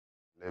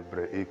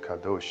Lebre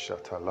ikadosh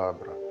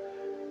atalabra.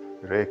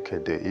 Reke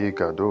de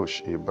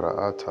igadosh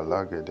ibraata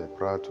lage de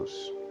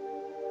pratus.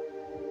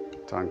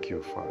 Thank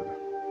you, Father.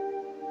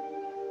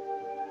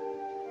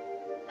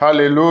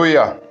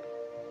 Hallelujah.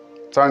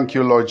 Thank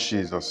you, Lord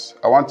Jesus.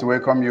 I want to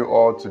welcome you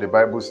all to the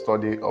Bible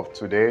study of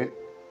today.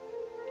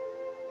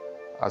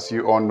 As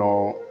you all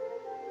know,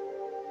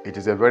 it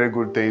is a very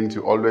good thing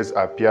to always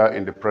appear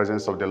in the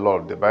presence of the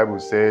Lord. The Bible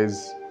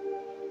says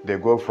they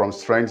go from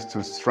strength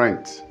to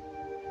strength,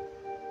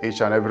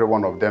 each and every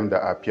one of them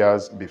that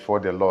appears before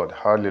the Lord.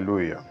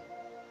 Hallelujah.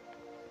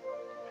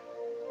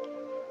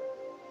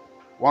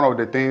 One of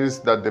the things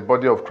that the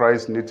body of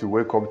Christ needs to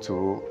wake up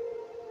to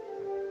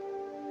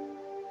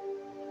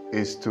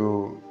is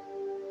to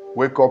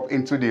wake up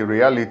into the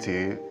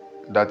reality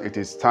that it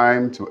is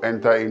time to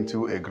enter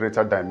into a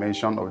greater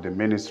dimension of the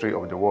ministry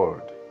of the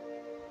word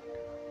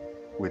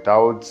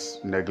without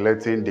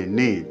neglecting the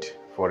need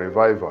for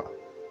revival.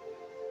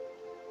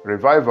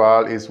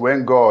 Revival is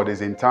when God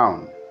is in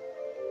town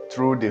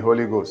through the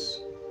Holy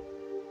Ghost.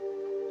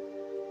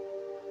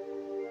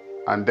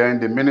 And then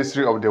the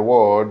ministry of the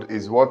word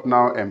is what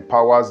now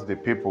empowers the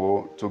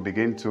people to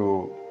begin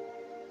to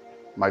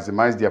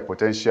maximize their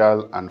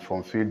potential and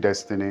fulfill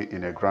destiny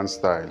in a grand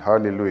style.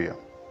 Hallelujah.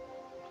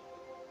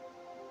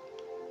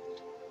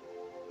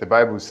 The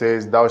Bible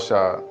says,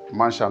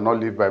 man shall not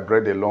live by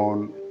bread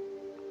alone,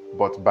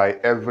 but by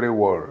every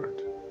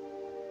word.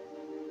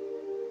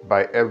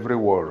 By every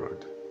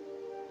word.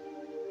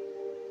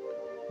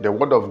 The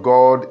word of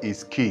God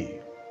is key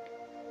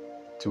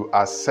to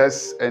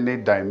access any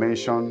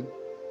dimension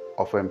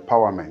of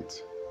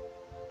empowerment.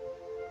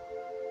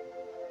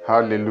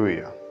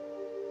 Hallelujah.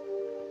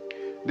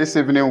 This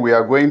evening we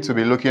are going to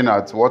be looking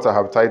at what I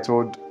have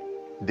titled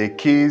The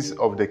Keys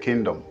of the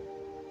Kingdom.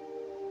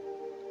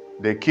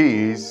 The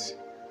Keys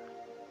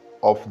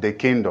of the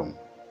Kingdom.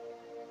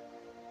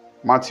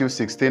 Matthew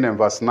 16 and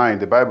verse 9,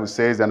 the Bible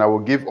says, "And I will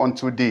give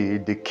unto thee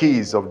the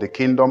keys of the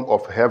kingdom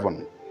of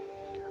heaven.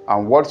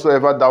 And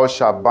whatsoever thou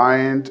shalt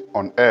bind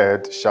on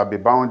earth shall be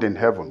bound in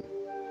heaven.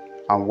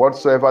 And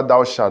whatsoever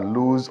thou shalt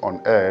loose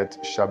on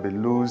earth shall be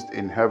loosed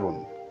in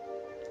heaven."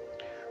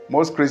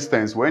 Most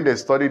Christians, when they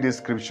study this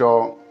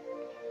scripture,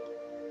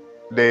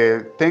 they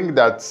think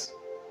that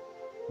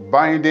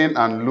binding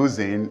and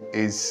loosing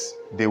is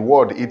the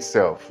word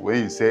itself.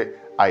 When you say,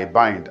 I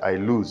bind, I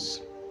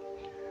loose.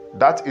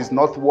 That is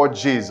not what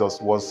Jesus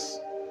was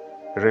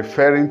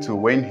referring to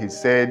when he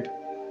said,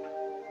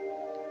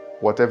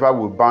 whatever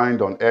we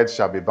bind on earth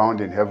shall be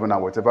bound in heaven,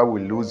 and whatever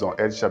we loose on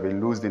earth shall be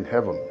loosed in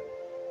heaven.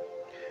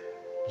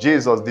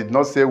 Jesus did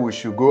not say we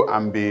should go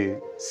and be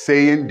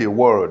saying the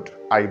word,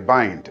 I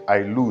bind, I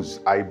loose,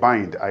 I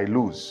bind, I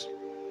loose.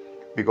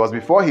 Because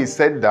before he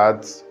said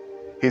that,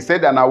 he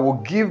said, and I will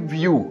give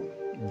you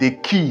the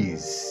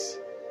keys.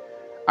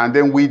 And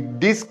then with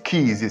these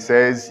keys, he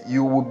says,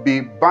 you will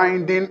be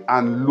binding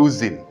and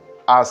loosing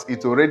as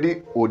it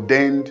already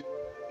ordained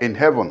in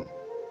heaven.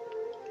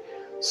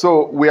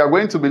 So we are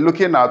going to be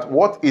looking at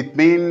what it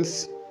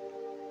means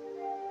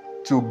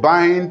to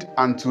bind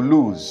and to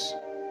loose.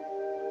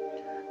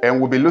 And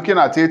we'll be looking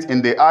at it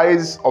in the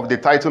eyes of the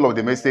title of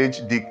the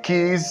message, The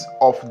Keys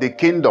of the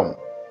Kingdom.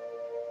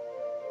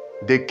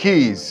 The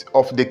Keys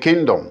of the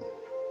Kingdom.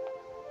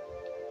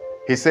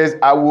 He says,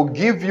 I will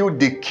give you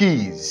the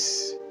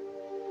keys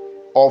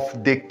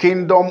of the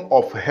kingdom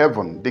of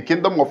heaven. The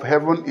kingdom of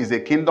heaven is a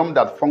kingdom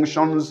that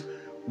functions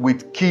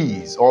with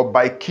keys or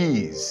by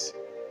keys.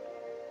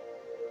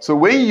 So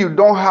when you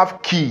don't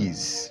have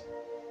keys,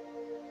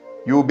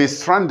 you'll be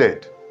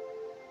stranded.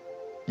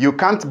 You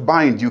can't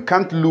bind, you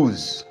can't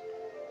loose,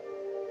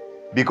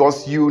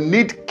 because you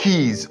need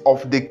keys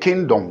of the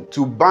kingdom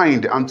to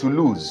bind and to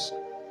loose.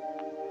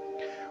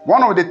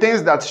 One of the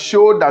things that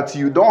show that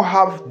you don't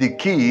have the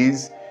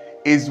keys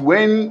is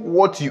when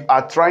what you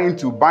are trying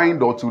to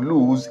bind or to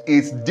loose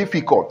is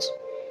difficult.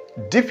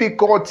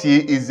 Difficulty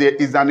is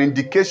an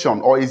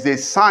indication or is a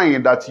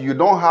sign that you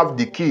don't have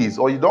the keys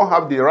or you don't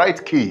have the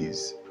right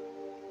keys.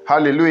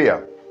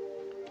 Hallelujah.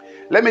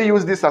 Let me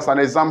use this as an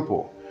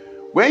example.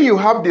 When you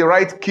have the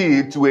right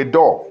key to a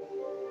door,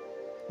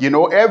 you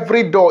know,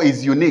 every door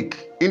is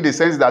unique in the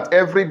sense that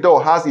every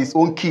door has its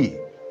own key.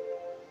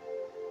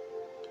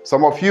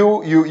 Some of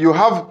you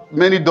have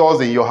many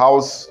doors in your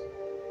house.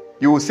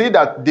 You will see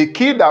that the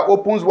key that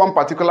opens one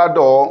particular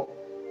door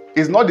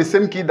is not the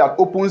same key that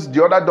opens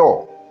the other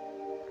door.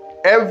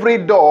 Every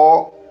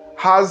door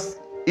has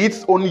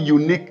its own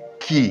unique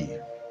key.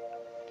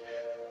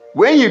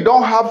 When you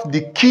don't have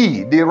the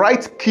key, the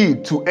right key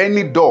to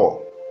any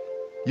door,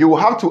 you will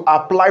have to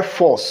apply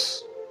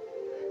force.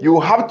 You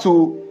will have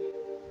to,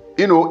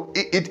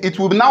 it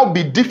will now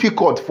be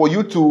difficult for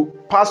you to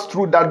pass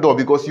through that door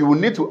because you will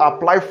need to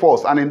apply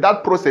force. And in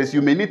that process,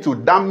 you may need to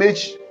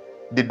damage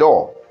the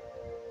door.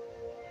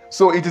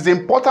 So it is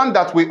important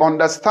that we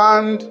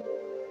understand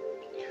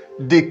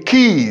the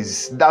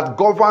keys that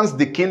governs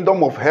the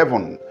kingdom of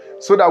heaven,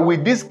 so that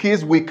with these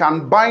keys we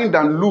can bind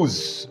and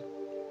loose.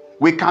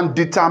 We can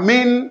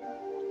determine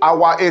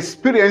our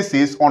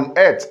experiences on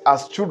earth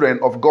as children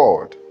of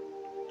God.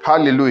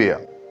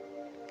 Hallelujah.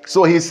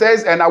 So he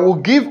says, and I will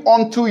give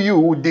unto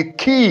you the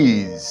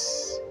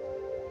keys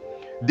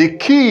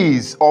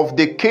of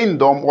the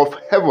kingdom of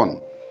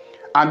heaven.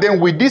 And then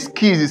with these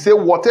keys, he said,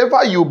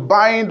 whatever you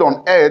bind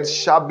on earth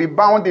shall be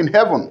bound in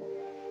heaven,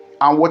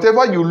 and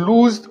whatever you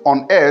loose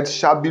on earth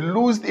shall be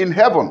loosed in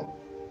heaven.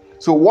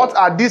 So what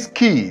are these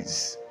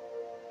keys?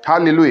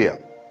 Hallelujah.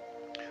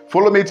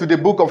 Follow me to the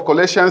book of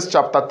Colossians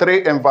chapter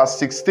 3 and verse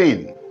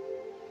 16.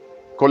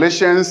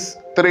 Colossians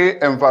 3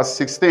 and verse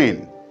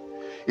 16.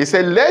 It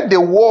said, let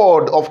the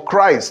word of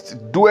Christ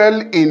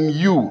dwell in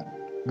you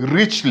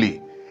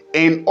richly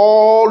in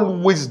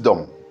all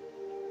wisdom,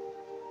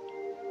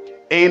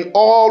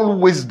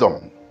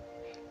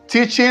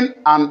 teaching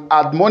and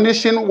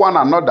admonishing one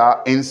another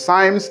in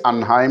psalms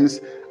and hymns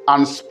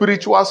and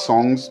spiritual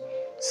songs,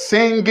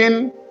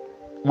 singing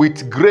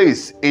with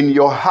grace in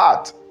your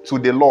heart to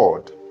the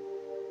Lord.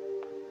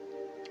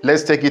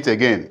 Let's take it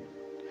again.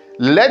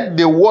 Let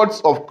the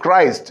words of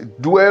Christ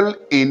dwell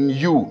in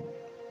you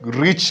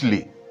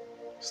richly.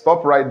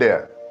 Stop right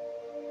there.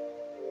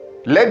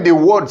 Let the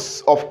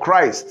words of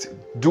Christ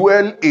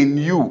dwell in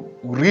you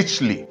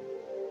richly.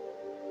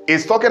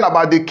 It's talking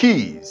about the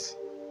keys.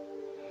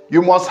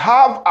 You must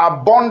have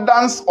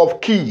abundance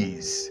of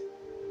keys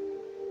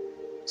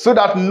so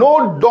that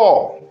no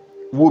door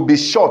will be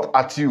shut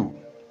at you,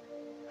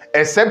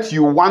 except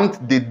you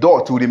want the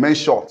door to remain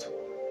shut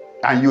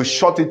and you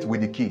shut it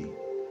with the key.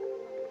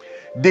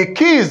 The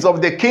keys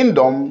of the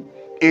kingdom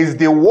is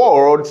the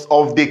words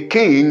of the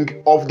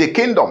king of the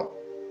kingdom.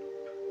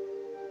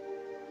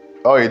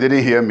 Oh, you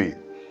didn't hear me.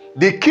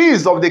 The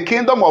keys of the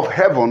kingdom of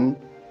heaven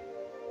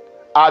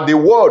are the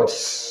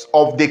words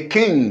of the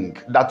king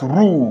that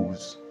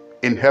rules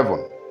in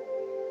heaven.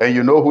 And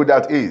you know who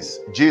that is?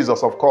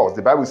 Jesus, of course.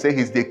 The Bible says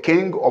he's the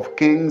King of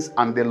kings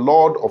and the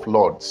Lord of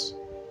lords.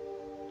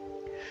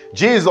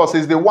 Jesus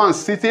is the one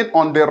sitting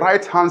on the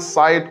right-hand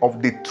side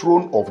of the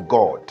throne of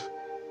God.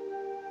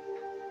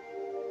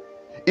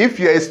 If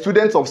you're a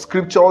student of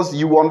scriptures,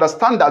 you will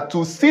understand that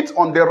to sit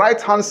on the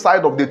right-hand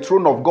side of the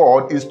throne of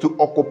God is to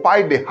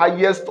occupy the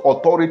highest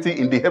authority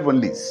in the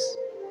heavenlies.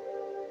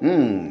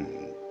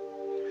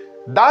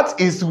 That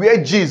is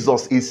where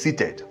Jesus is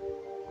seated.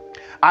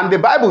 And the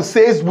Bible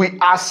says we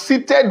are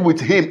seated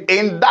with him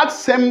in that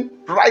same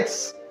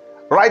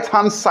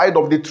right-hand side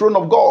of the throne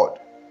of God.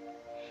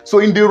 So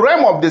in the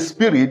realm of the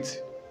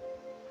spirit,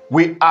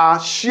 we are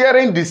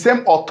sharing the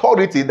same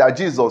authority that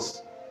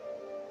Jesus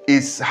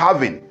is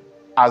having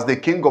as the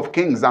King of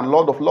kings and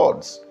Lord of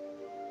lords.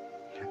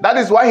 That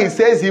is why he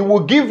says he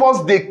will give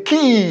us the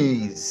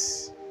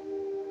keys,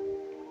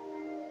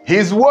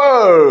 his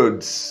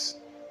words.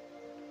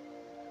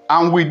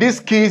 And with these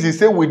keys, he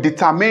said, we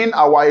determine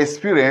our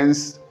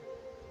experience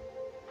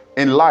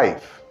in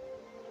life.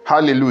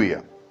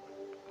 Hallelujah.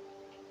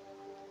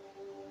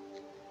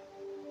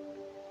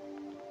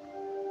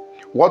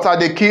 What are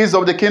the keys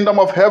of the kingdom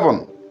of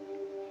heaven?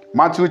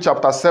 Matthew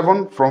chapter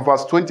 7 from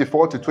verse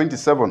 24 to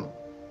 27.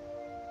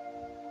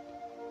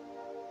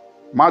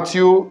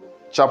 Matthew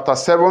chapter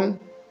 7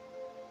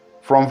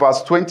 from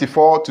verse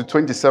 24 to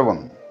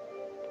 27.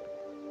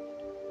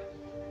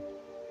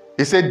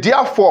 He said,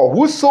 therefore,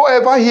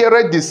 whosoever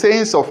heareth the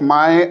sayings of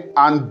mine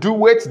and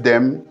doeth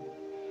them,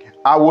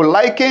 I will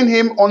liken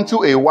him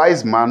unto a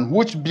wise man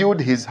which built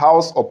his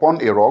house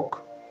upon a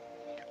rock,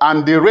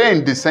 and the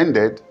rain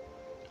descended,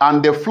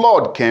 and the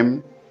flood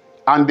came,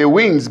 and the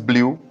winds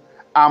blew,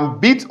 and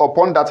beat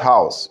upon that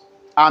house,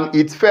 and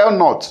it fell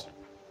not,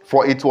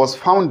 for it was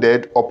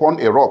founded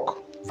upon a rock.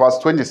 Verse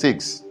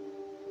 26.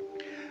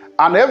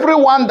 And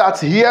everyone that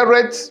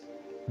heareth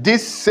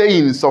these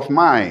sayings of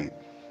mine,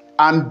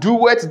 and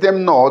doeth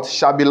them not,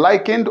 shall be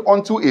likened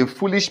unto a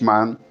foolish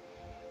man,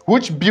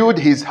 which built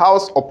his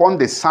house upon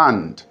the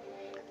sand.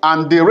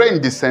 And the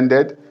rain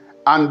descended,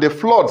 and the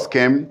floods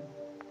came,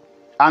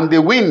 and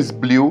the winds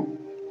blew,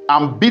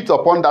 and beat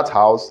upon that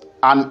house,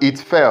 and it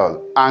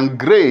fell, and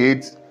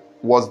great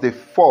was the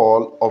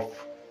fall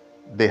of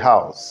the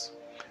house.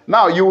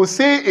 Now you will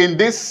see in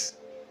these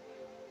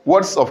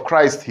words of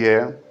Christ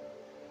here,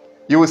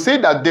 you will see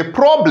that the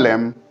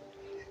problem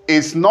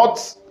is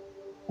not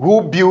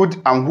who built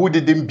and who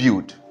didn't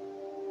build.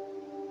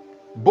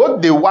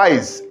 Both the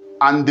wise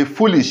and the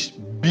foolish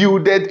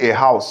builded a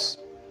house.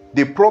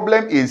 The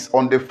problem is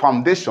on the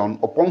foundation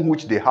upon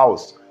which the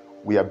house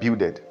were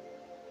builded.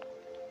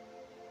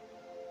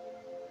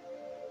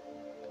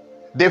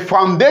 The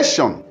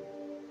foundation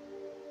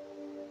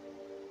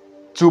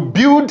to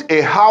build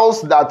a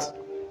house that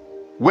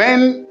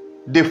when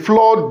the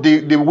flood,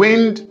 the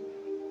wind,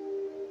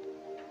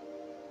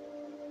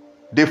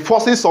 the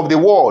forces of the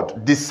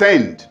world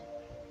descend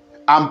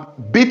and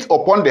beat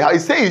upon the house. It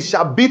says it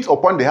shall beat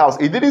upon the house.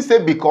 It didn't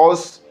say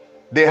because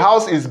the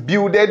house is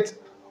builded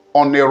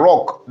on a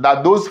rock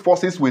that those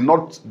forces will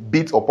not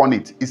beat upon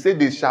it. It said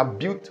they shall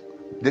beat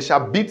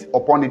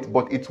upon it,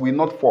 but it will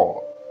not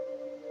fall.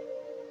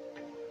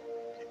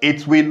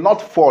 It will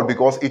not fall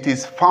because it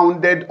is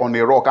founded on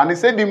a rock. And he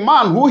said the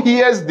man who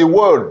hears the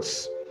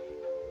words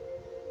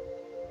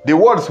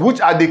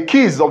which are the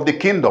keys of the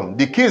kingdom,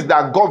 the keys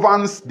that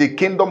governs the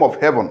kingdom of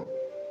heaven,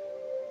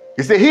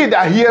 He said, he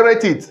that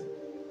heareth it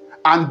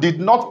and did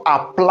not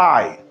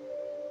apply,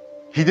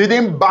 he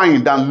didn't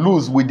bind and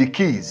loose with the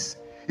keys.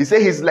 He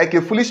said he's like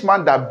a foolish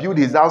man that built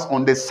his house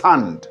on the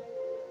sand.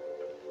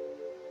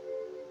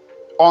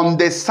 On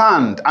the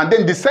sand. And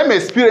then the same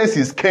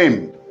experiences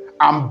came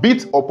and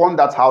beat upon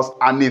that house,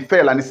 and it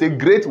fell. And he said,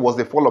 great was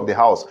the fall of the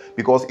house,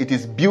 because it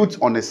is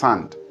built on the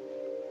sand.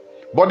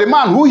 But the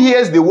man who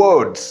hears the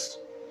words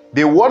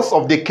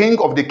of the king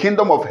of the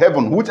kingdom of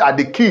heaven, which are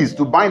the keys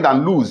to bind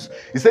and loose,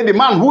 he said, the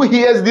man who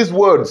hears these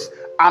words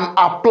and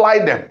apply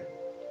them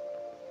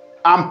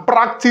and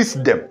practice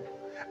them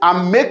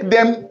and make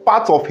them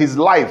part of his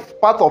life,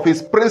 part of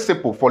his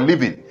principle for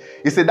living,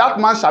 he said, that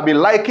man shall be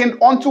likened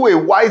unto a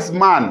wise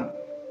man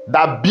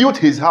that built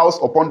his house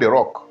upon the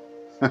rock.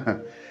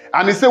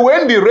 And he said,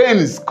 when the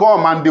rains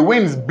come and the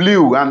winds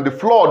blew and the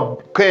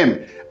flood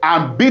came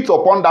and beat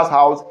upon that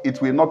house,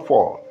 it will not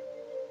fall,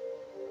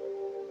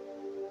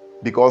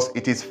 because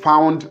it is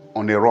found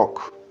on a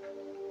rock.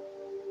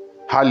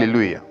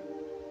 Hallelujah.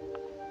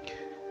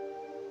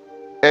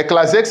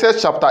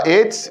 Ecclesiastes chapter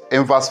 8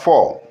 and verse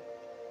 4.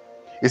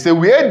 It says,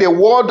 where the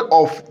word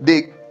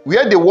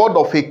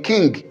of a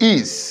king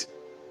is,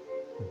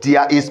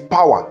 there is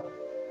power.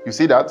 You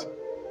see that?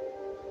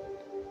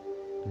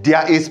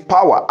 There is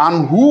power.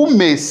 And who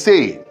may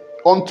say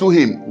unto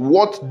him,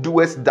 what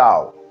doest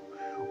thou?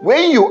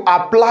 When you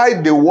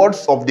apply the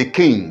words of the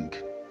king,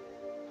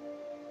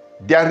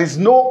 there is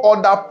no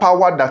other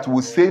power that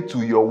will say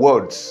to your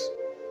words,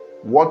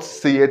 what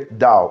sayest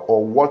thou,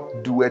 or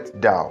what doest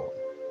thou?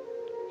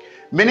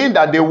 Meaning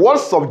that the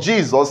words of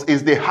Jesus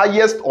is the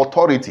highest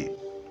authority.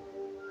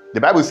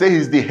 The Bible says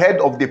he's the head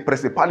of the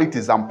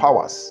principalities and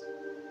powers.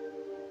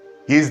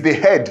 He is the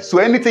head. So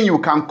anything you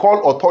can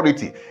call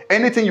authority,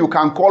 anything you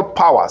can call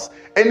powers,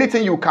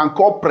 anything you can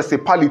call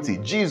principality,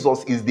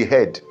 Jesus is the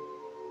head.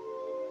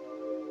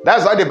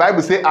 That's why the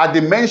Bible says, at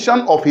the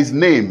mention of his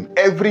name,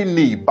 every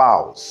knee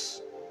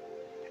bows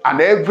and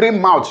every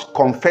mouth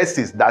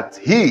confesses that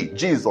he,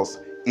 Jesus,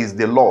 is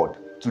the Lord,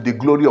 to the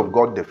glory of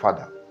God the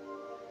Father.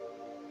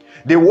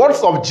 The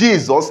words of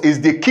Jesus is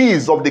the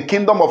keys of the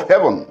kingdom of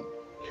heaven.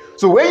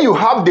 So when you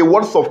have the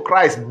words of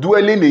Christ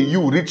dwelling in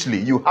you richly,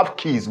 you have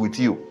keys with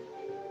you.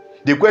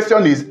 The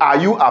question is, are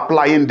you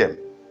applying them?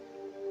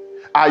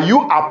 Are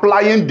you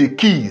applying the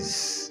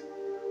keys,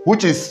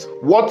 which is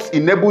what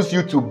enables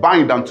you to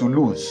bind and to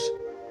loose?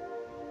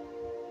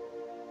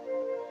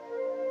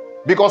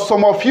 Because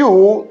some of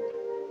you,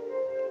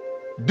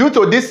 due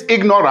to this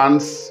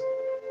ignorance,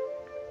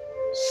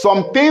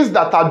 some things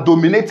that are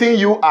dominating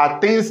you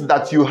are things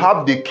that you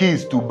have the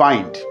keys to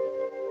bind.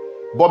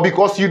 But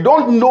because you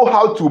don't know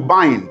how to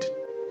bind,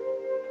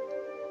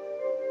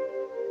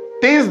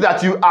 things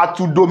that you are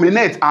to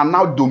dominate are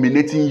now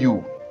dominating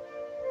you.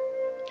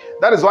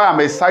 That is why I'm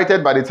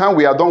excited. By the time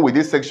we are done with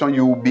this section,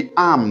 you will be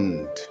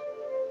armed.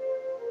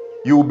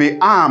 You will be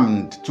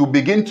armed to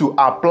begin to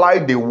apply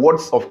the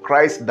words of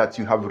Christ that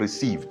you have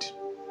received.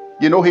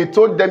 You know, he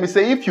told them, he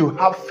said, if you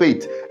have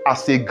faith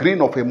as a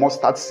grain of a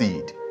mustard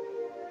seed.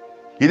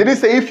 He didn't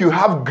say if you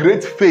have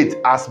great faith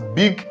as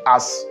big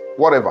as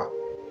whatever.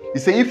 He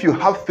said if you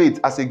have faith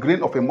as a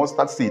grain of a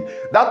mustard seed.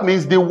 That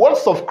means the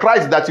words of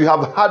Christ that you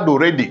have heard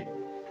already,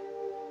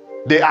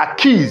 they are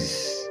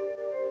keys.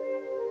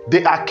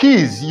 They are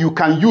keys you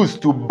can use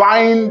to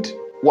bind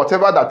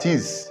whatever that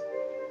is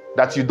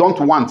that you don't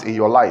want in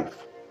your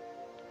life.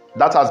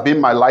 That has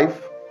been my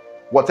life.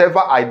 Whatever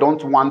I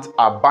don't want,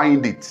 I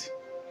bind it.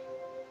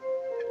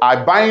 I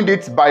bind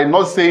it by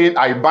not saying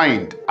I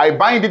bind. I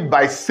bind it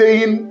by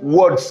saying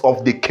words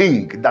of the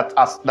king that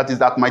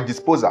is at my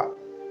disposal.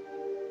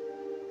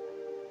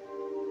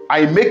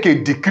 I make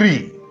a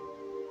decree.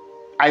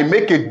 I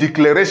make a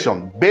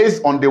declaration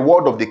based on the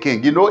word of the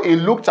king. You know, in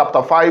Luke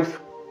chapter 5,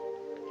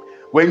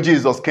 when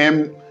Jesus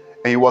came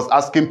and he was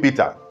asking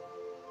Peter,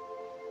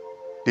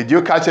 did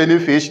you catch any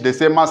fish? They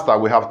say, Master,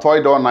 we have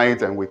toiled all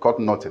night and we caught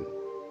nothing.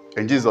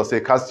 And Jesus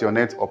said, cast your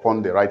net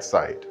upon the right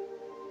side.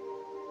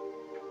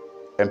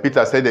 And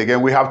Peter said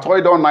again, we have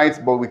toiled all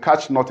night, but we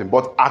catch nothing.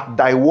 But at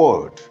thy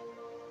word,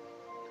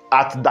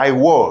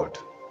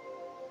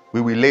 we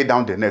will lay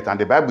down the net. And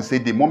the Bible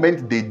said the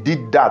moment they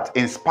did that,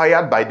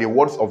 inspired by the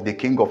words of the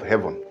King of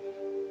heaven,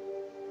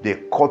 they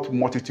caught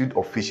multitude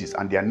of fishes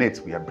and their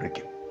nets were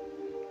breaking.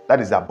 That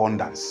is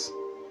abundance.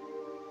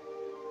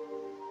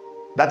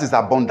 That is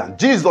abundance.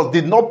 Jesus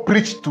did not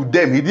preach to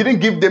them. He didn't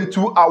give them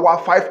 2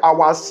 hours, 5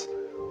 hours,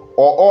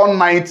 or all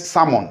night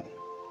sermon.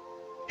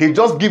 He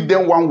just gave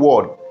them one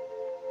word.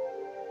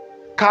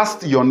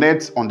 Cast your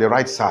net on the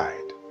right side.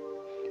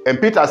 And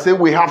Peter said,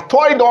 we have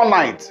toiled all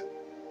night.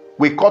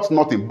 We caught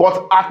nothing.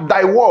 But at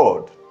thy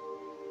word,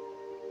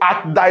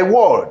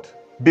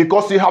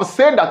 because you have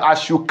said that I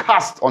should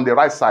cast on the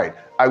right side,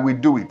 I will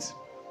do it.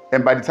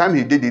 And by the time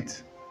he did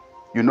it,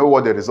 you know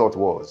what the result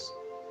was.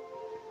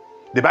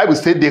 The Bible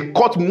said they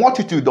caught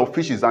multitude of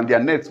fishes and their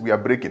nets were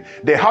breaking.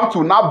 They have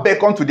to now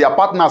beckon to their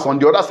partners on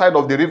the other side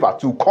of the river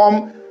to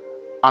come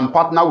and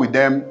partner with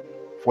them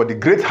for the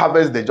great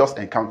harvest they just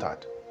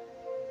encountered.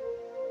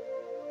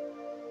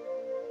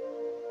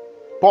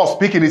 Paul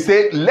speaking, he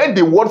said, let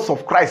the words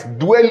of Christ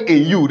dwell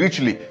in you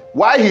richly.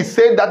 Why he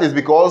said that is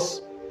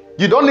because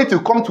you don't need to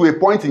come to a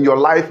point in your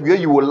life where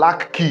you will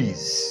lack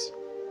keys,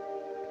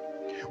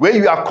 where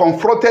you are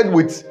confronted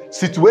with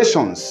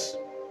situations,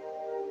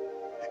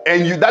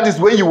 and that is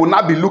when you will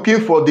not be looking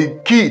for the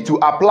key to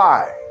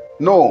apply.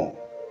 No.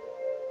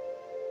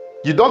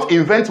 You don't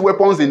invent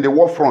weapons in the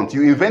war front.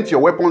 You invent your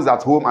weapons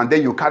at home and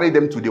then you carry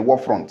them to the war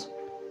front.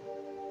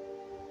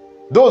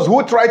 Those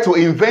who try to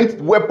invent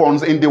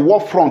weapons in the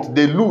war front,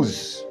 they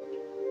lose,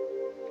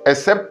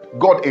 except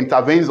God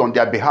intervenes on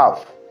their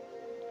behalf.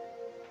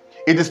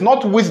 It is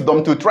not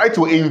wisdom to try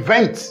to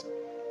invent,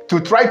 to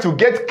try to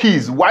get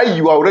keys while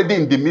you are already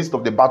in the midst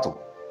of the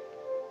battle.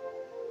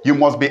 You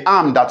must be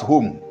armed at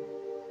home.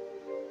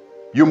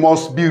 You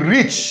must be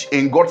rich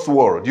in God's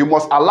word. You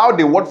must allow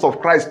the words of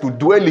Christ to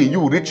dwell in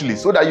you richly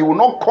so that you will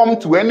not come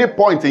to any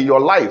point in your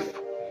life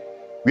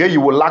where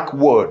you will lack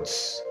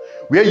words,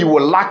 where you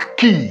will lack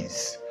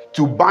keys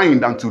to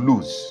bind and to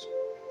loose.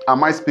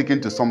 Am I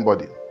speaking to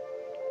somebody?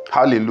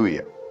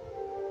 Hallelujah.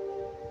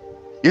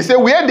 He said,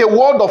 where the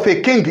word of a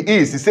king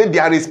is, he said,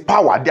 there is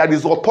power, there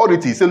is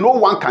authority. He said, no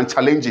one can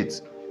challenge it.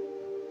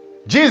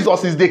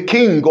 Jesus is the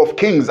King of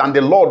kings and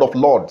the Lord of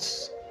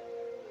lords.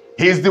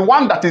 He is the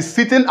one that is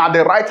sitting at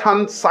the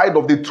right-hand side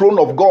of the throne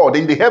of God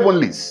in the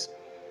heavenlies.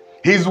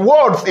 His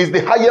words is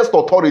the highest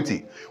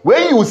authority.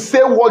 When you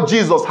say what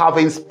Jesus have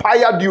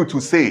inspired you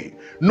to say,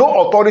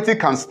 no authority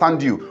can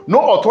stand you.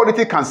 No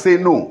authority can say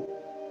no.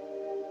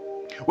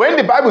 When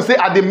the Bible says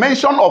at the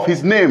mention of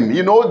his name,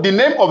 you know, the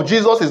name of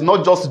Jesus is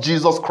not just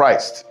Jesus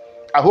Christ.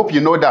 I hope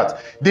you know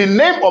that. The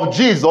name of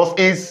Jesus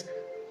is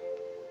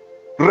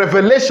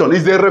revelation,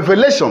 is a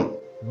revelation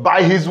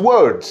by his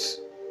words.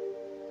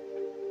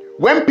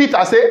 When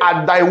Peter said,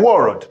 at thy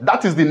word,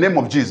 that is the name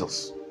of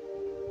Jesus.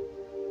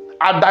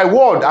 At thy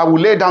word, I will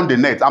lay down the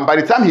net. And by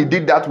the time he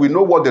did that, we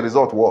know what the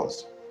result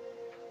was.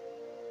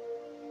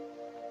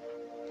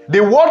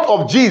 The word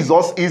of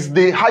Jesus is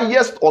the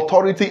highest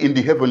authority in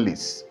the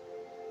heavenlies.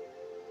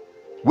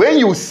 When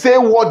you say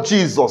what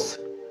Jesus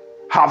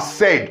have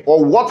said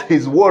or what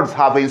his words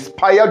have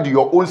inspired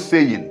your own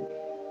saying,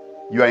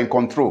 you are in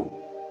control.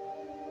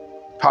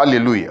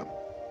 Hallelujah.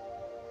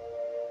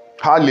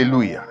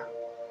 Hallelujah.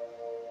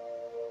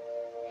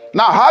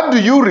 Now, how do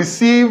you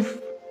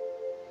receive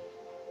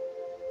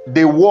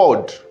the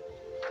word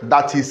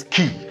that is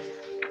key?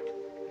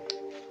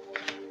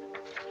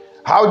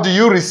 How do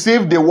you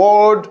receive the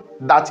word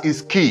that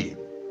is key?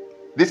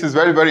 This is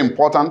very, very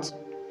important.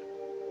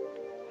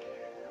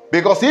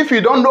 Because if you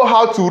don't know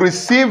how to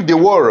receive the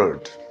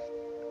word,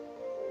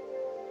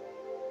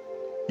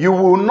 you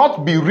will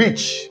not be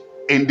rich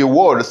in the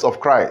words of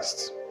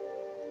Christ.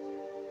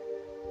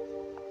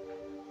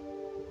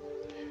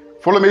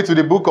 Follow me to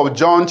the book of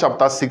John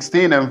chapter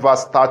 16 and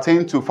verse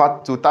 13 to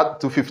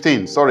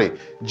 15. Sorry,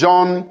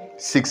 John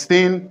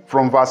 16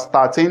 from verse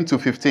 13 to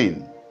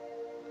 15.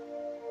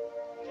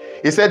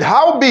 He said,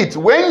 howbeit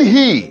when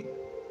he,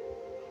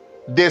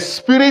 the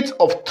Spirit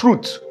of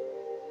truth,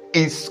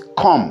 is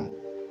come.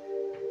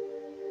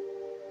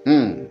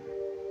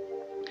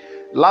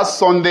 Last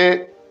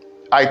Sunday,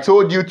 I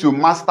told you to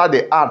master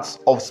the arts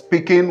of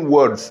speaking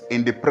words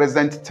in the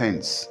present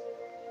tense.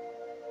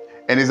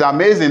 And it's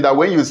amazing that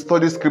when you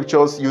study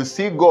scriptures, you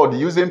see God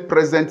using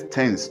present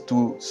tense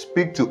to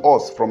speak to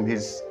us from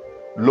his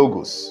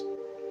logos,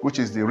 which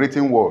is the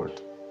written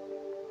word.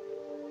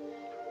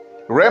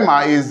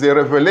 Rhema is the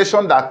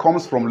revelation that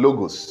comes from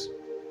logos.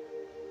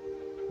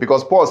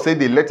 Because Paul said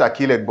the letter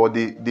killeth, but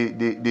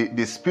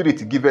the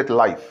spirit giveth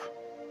life.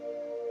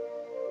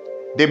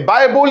 The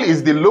Bible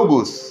is the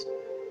logos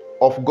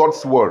of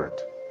God's word.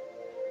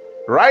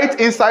 Right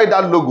inside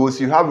that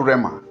logos, you have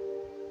Rhema,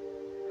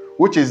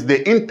 which is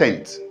the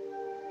intent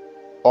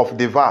of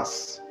the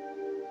verse.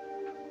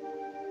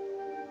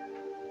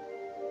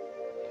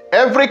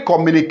 Every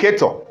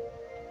communicator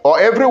or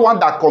everyone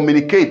that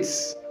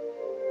communicates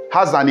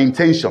has an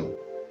intention.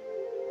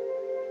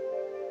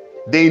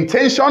 The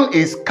intention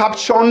is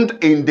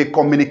captioned in the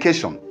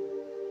communication.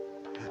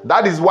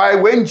 That is why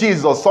when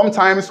Jesus,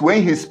 sometimes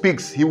when he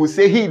speaks, he will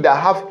say, he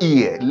that have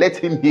ear, let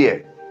him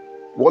hear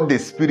what the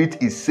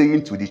Spirit is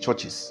saying to the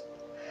churches.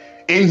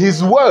 In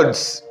his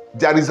words,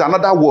 there is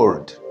another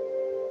word.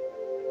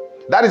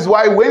 That is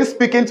why when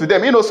speaking to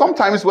them, you know,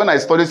 sometimes when I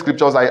study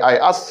scriptures, I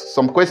ask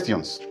some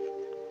questions.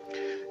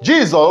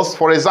 Jesus,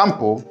 for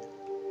example,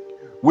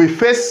 will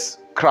face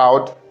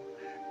crowd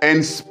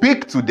and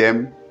speak to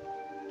them.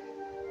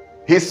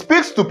 He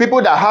speaks to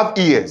people that have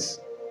ears.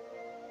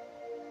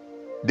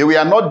 They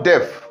were not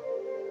deaf.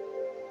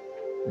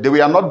 They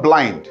were not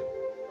blind.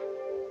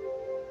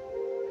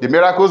 The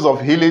miracles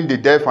of healing the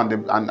deaf and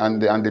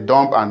the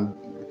dumb and,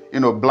 you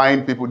know,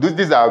 blind people.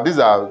 These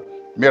are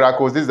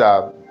miracles. These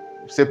are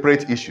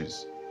separate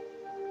issues.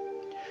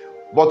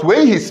 But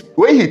when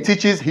he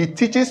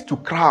teaches to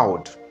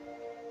crowd,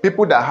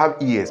 people that have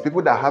ears,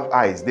 people that have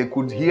eyes. They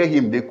could hear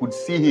him. They could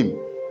see him.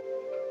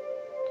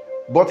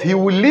 But he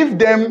will leave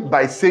them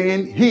by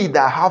saying, he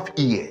that have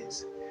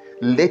ears,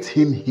 let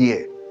him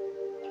hear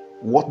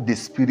what the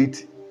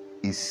Spirit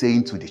is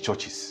saying to the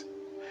churches.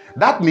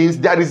 That means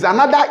there is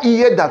another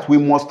ear that we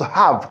must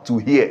have to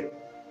hear.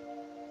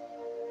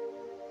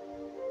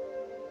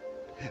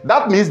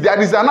 That means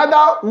there is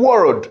another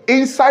word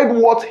inside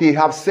what he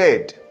has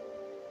said.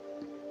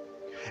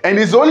 And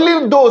it's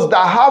only those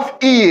that have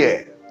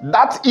ear,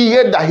 that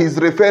ear that he's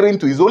referring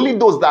to, is only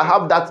those that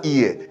have that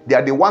ear. They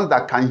are the ones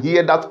that can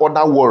hear that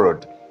other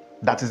word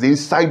that is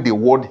inside the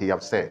word he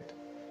has said.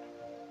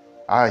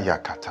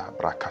 Ayakata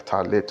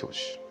brakata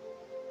letosh.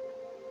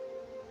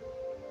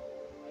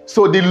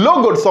 So the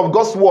logos of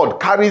God's word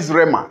carries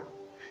rhema.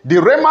 The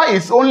rhema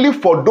is only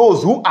for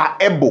those who are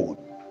able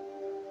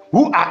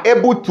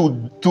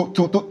to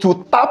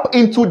tap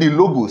into the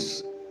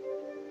logos,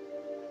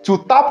 to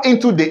tap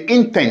into the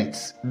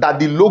intent that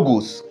the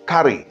logos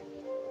carry.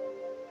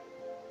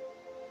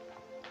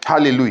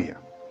 Hallelujah.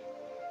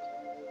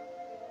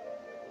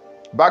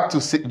 Back to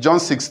John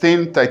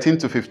 16, 13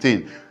 to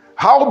 15.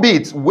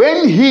 Howbeit,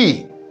 when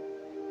he,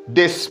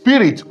 the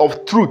Spirit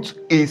of truth,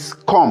 is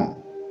come.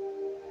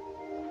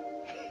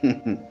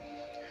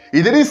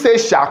 He didn't say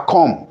shall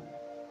come.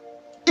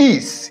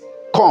 Is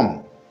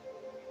come.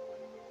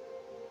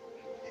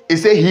 He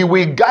said he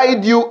will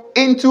guide you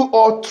into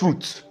all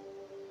truth.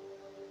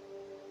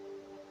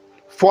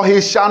 For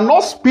he shall not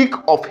speak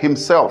of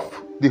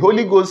himself. The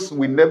Holy Ghost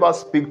will never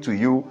speak to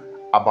you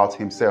about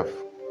himself.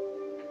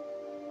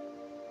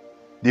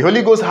 The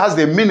Holy Ghost has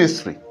a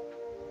ministry.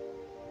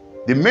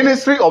 The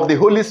ministry of the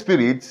Holy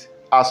Spirit,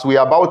 as we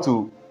are about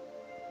to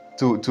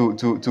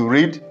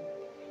read,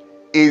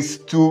 is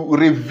to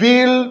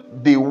reveal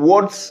the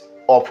words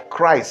of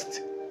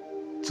Christ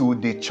to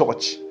the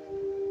church.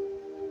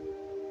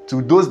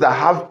 To those that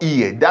have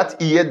ear,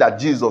 that ear that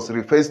Jesus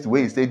refers to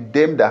when he said,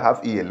 them that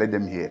have ear, let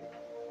them hear.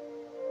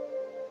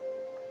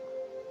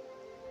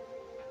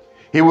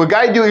 He will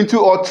guide you into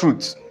all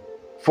truth,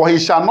 for he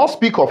shall not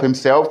speak of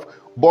himself,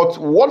 but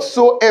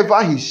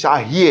whatsoever he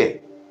shall hear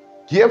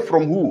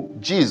from who?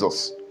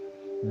 Jesus.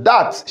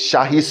 That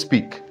shall he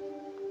speak.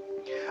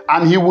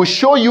 And he will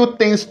show you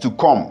things to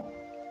come.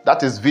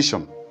 That is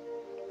vision.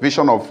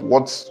 Vision of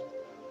what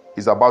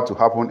is about to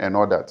happen and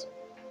all that.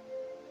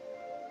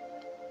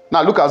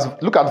 Now look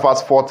at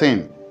verse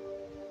 14.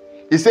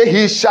 He said,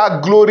 he shall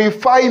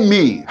glorify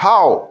me.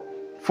 How?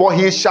 For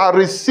he shall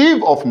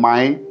receive of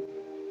mine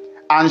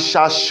and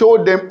shall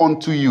show them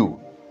unto you.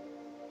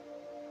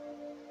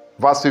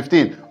 Verse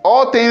 15.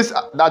 All things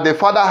that the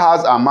Father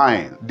has are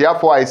mine.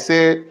 Therefore I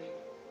said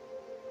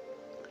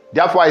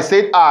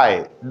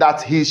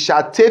that he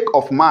shall take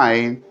of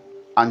mine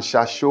and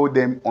shall show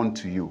them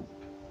unto you.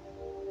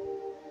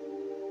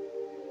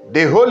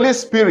 The Holy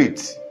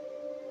Spirit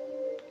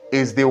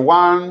is the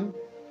one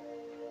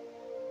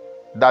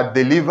that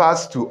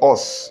delivers to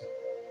us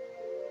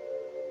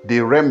the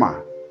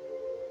rhema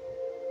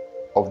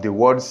of the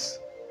words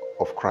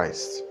of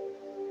Christ.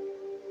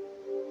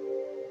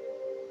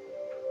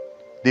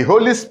 The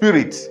Holy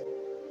Spirit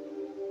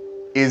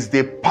is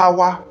the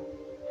power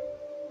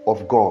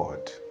of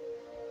God.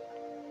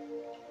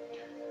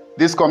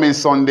 This coming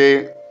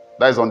Sunday,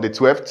 that is on the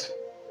 12th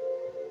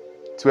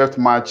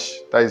March,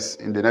 that is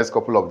in the next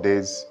couple of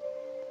days,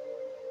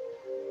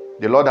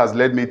 the Lord has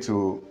led me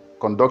to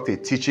conduct a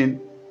teaching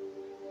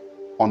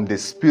on the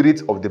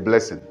spirit of the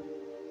blessing.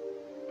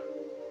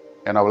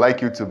 And I would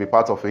like you to be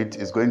part of it.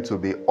 It's going to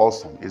be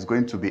awesome. It's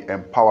going to be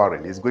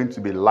empowering. It's going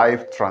to be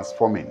life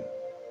transforming.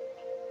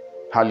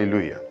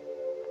 Hallelujah.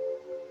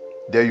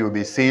 There you'll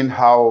be seeing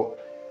how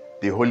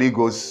the Holy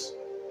Ghost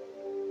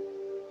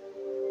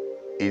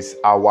is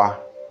our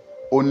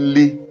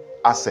only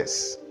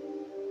access.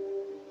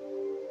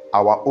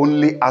 Our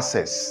only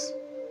access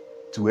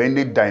to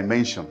any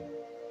dimension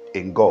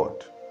in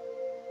God.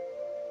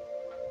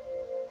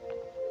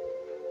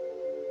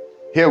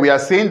 Here we are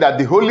saying that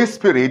the Holy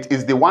Spirit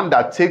is the one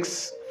that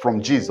takes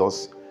from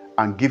Jesus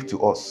and gives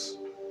to us.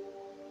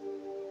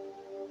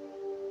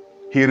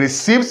 He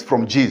receives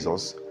from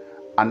Jesus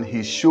and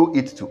he shows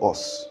it to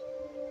us.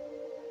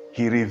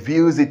 He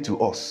reveals it to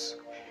us.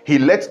 He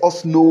lets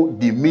us know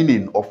the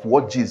meaning of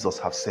what Jesus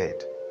has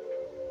said.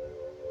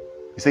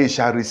 He says, he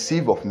shall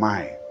receive of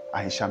mine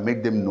and he shall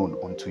make them known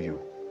unto you.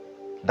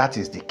 That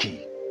is the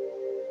key.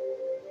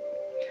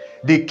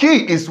 The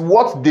key is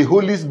what the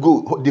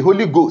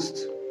Holy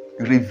Ghost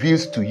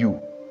reveals to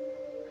you.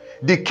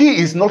 The key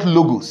is not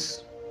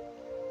logos.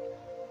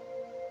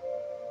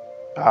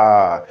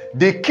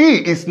 The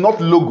key is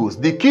not logos.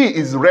 The key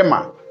is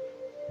rhema.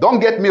 Don't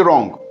get me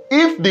wrong.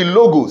 If the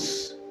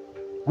logos,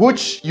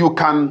 which you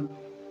can,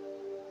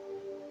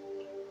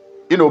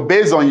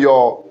 based on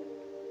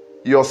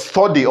your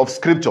study of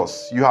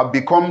scriptures, you have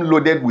become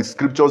loaded with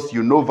scriptures,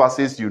 you know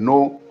verses, you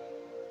know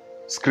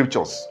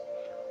scriptures.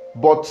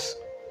 But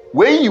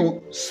when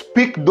you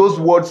speak those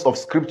words of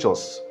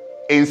scriptures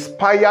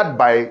inspired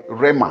by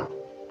rhema,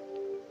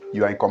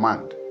 you are in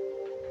command.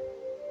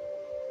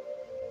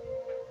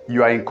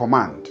 You are in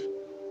command.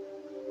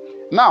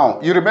 Now,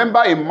 you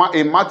remember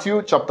in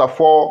Matthew chapter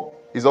 4,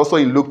 is also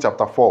in Luke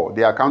chapter 4,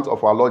 the account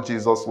of our Lord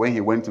Jesus when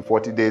he went to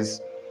 40 days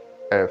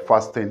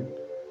fasting,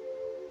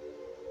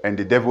 and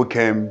the devil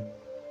came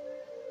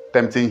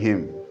tempting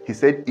him. He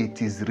said,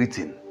 it is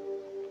written.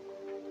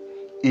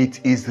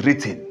 It is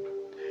written.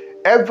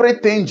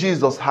 Everything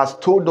Jesus has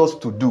told us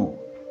to do,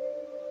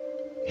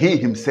 he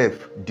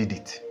himself did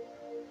it.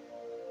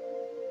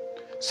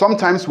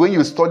 Sometimes when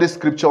you study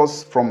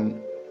scriptures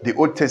from the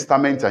Old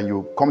Testament and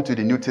you come to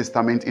the New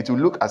Testament, it will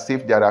look as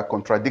if there are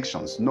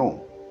contradictions.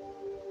 No.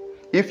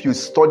 If you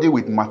study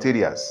with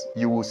materials,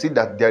 you will see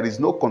that there is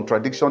no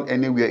contradiction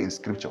anywhere in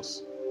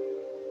scriptures.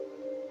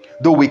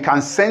 Though we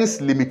can sense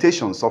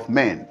limitations of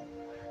men,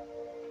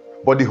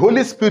 but the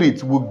Holy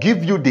Spirit will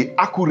give you the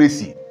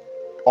accuracy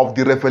of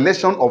the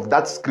revelation of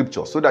that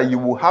scripture so that you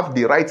will have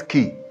the right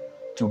key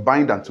to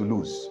bind and to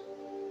loose.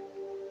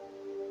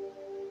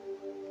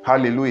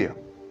 Hallelujah.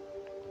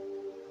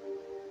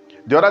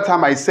 The other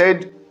time I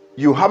said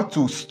you have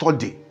to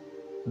study.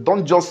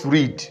 Don't just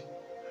read.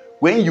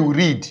 When you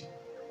read,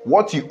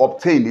 what you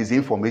obtain is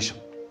information.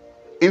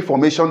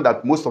 Information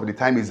that most of the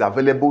time is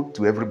available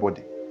to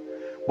everybody.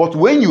 But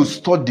when you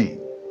study,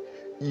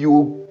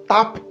 you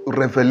tap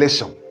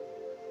revelation.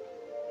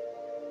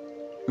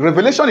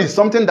 Revelation is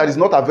something that is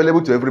not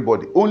available to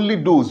everybody. Only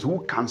those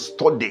who can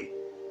study.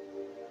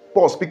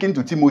 Paul, speaking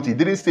to Timothy,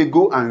 didn't say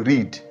go and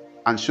read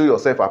and show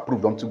yourself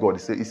approved unto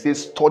God. He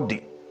says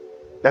study.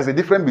 There's a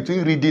difference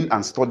between reading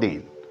and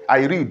studying.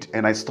 I read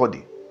and I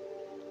study.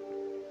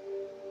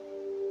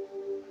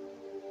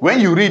 When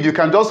you read, you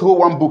can just hold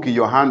one book in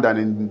your hand and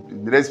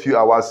in the next few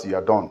hours you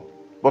are done.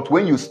 But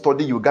when you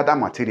study, you gather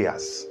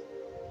materials.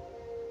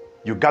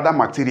 You gather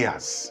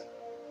materials.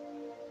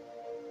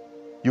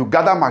 You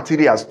gather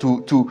materials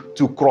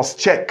to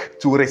cross-check,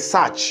 to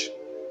research.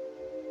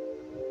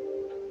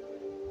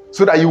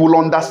 So that you will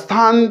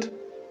understand,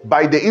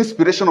 by the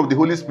inspiration of the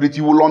Holy Spirit,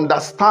 you will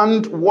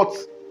understand what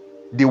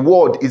the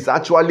word is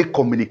actually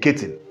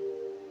communicating.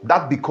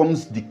 That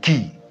becomes the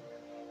key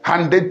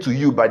handed to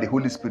you by the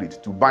Holy Spirit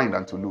to bind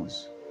and to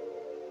loose.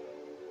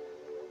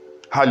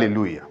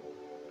 Hallelujah.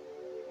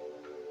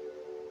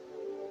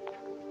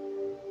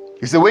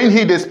 He said, when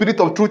he, the Spirit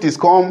of truth, is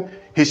come,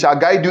 he shall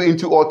guide you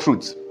into all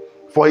truth.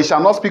 For he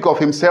shall not speak of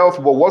himself,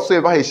 but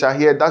whatsoever he shall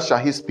hear, that shall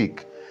he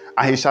speak.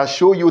 And he shall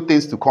show you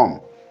things to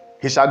come.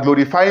 He shall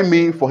glorify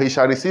me, for he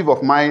shall receive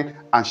of mine,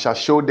 and shall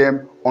show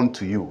them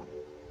unto you.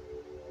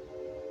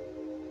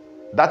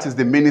 That is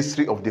the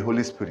ministry of the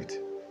Holy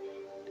Spirit.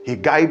 He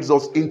guides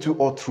us into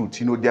all truth.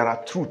 You know, there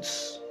are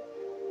truths.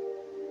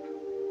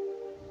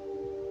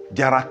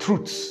 There are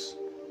truths.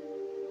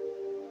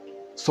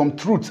 Some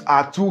truths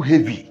are too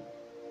heavy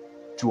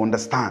to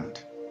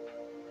understand.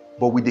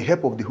 But with the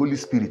help of the Holy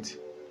Spirit,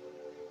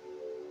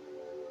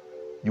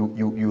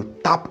 you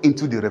tap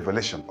into the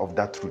revelation of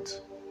that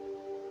truth.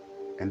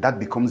 And that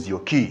becomes your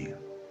key.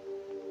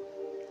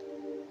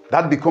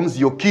 That becomes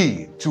your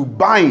key to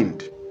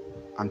bind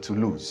and to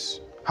loose.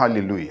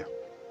 Hallelujah.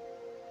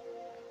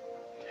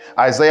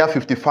 Isaiah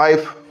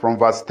 55 from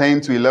verse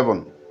 10 to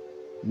 11.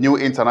 New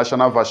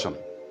International Version.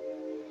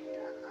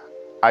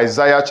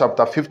 Isaiah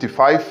chapter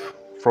 55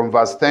 from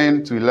verse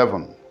 10 to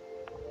 11.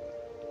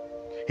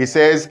 He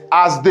says,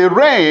 as the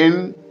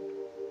rain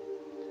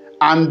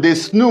and the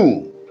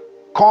snow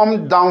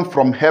come down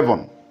from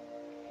heaven,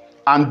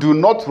 and do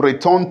not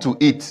return to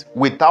it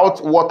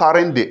without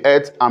watering the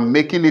earth and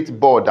making it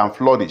bud and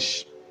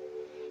flourish,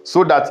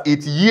 so that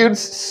it yields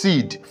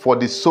seed for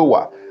the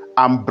sower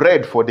and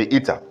bread for the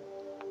eater.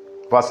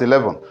 Verse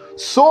 11.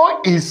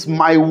 So is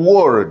my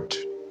word.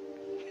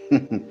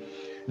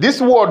 This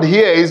word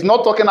here is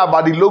not talking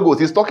about the logos.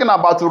 It's talking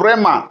about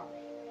Rhema,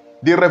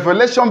 the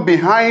revelation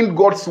behind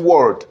God's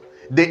word,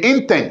 the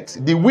intent,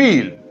 the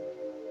will.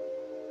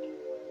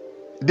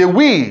 The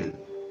will.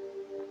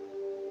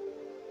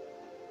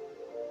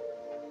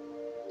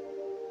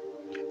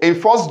 In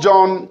 1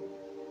 John,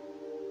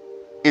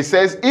 it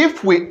says,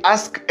 if we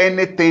ask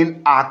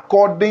anything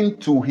according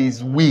to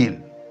his will,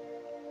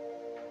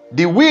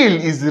 the will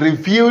is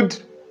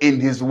revealed in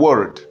his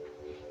word.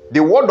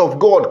 The word of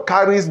God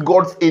carries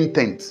God's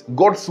intent,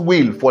 God's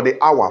will for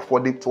the hour, for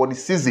the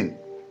season,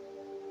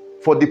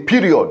 for the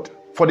period,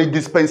 for the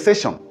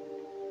dispensation.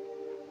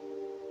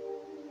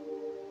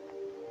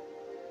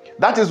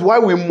 That is why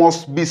we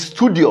must be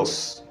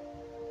studious.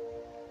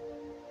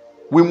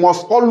 We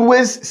must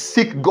always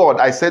seek God.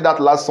 I said that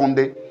last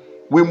Sunday.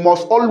 We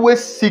must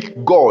always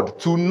seek God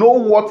to know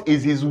what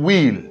is his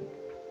will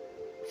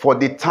for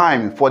the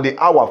time, for the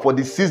hour, for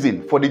the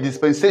season, for the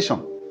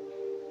dispensation.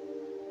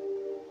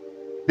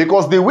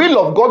 Because the will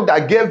of God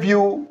that gave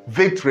you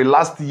victory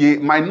last year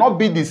might not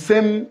be the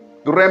same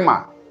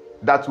Rhema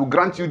that will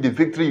grant you the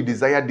victory you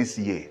desire this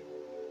year.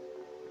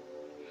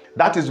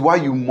 That is why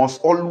you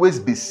must always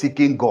be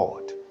seeking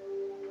God.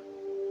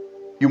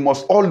 You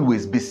must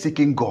always be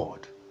seeking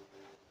God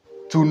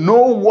to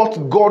know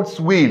what God's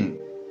will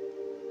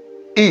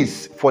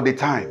is for the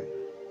time.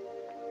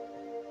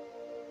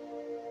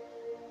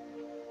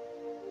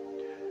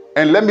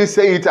 And let me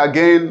say it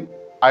again.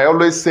 I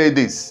always say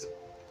this.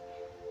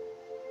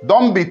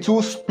 Don't be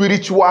too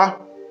spiritual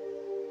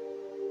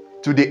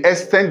to the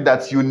extent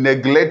that you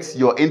neglect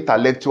your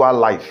intellectual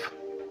life.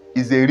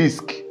 It's a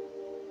risk.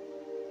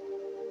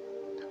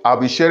 I'll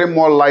be sharing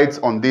more light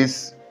on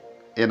this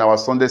in our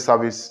Sunday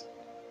service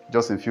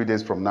just in a few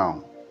days from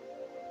now.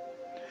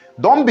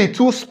 Don't be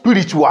too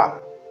spiritual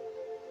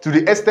to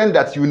the extent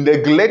that you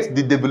neglect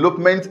the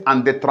development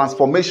and the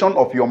transformation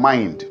of your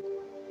mind.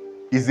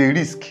 It's a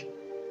risk.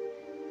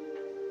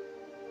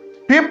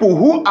 People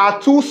who are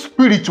too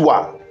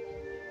spiritual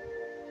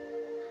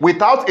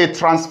without a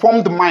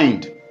transformed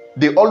mind,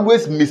 they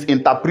always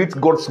misinterpret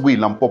God's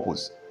will and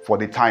purpose for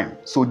the time.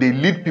 So they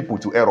lead people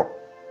to error.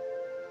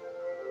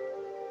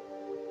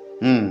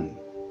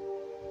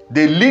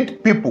 They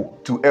lead people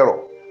to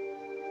error.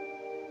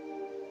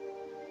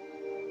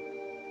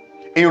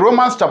 In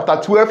Romans chapter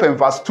 12 and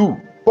verse 2,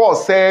 Paul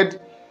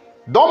said,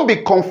 don't be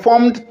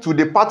conformed to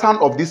the pattern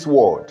of this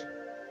world,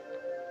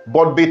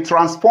 but be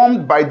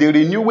transformed by the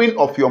renewing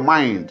of your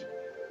mind,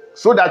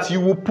 so that you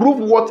will prove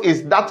what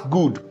is that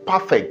good,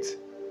 perfect.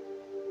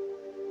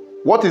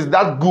 What is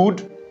that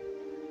good,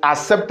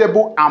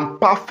 acceptable,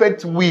 and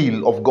perfect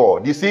will of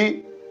God? You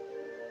see,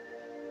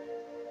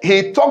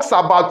 he talks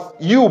about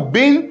you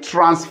being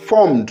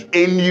transformed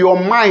in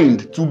your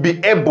mind to be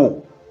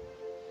able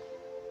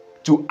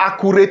to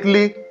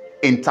accurately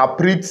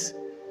interpret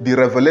the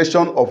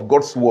revelation of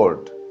God's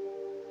word.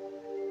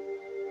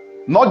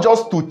 Not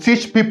just to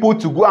teach people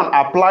to go and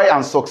apply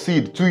and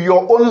succeed to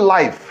your own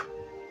life.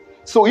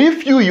 So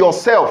if you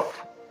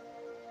yourself,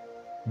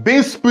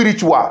 being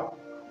spiritual,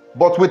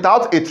 but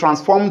without a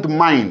transformed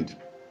mind,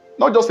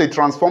 not just a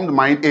transformed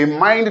mind, a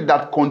mind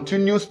that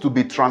continues to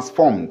be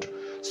transformed,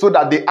 so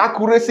that the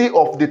accuracy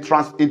of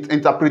the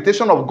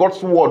interpretation of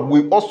God's word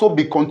will also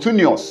be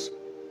continuous,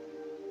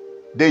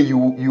 then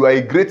you are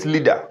a great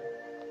leader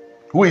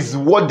who is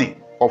worthy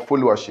of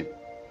followership.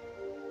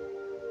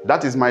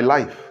 That is my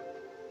life.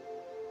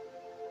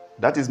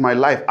 That is my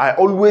life. I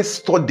always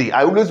study.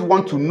 I always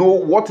want to know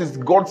what is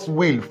God's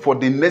will for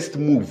the next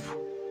move.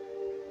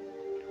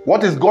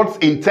 What is God's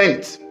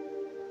intent?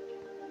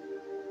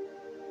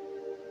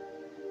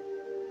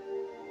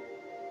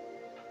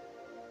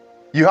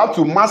 You have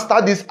to master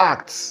these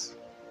acts.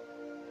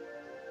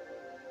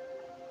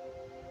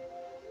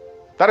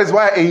 That is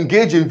why I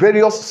engage in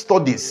various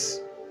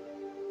studies,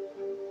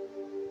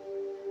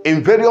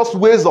 in various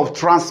ways of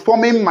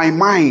transforming my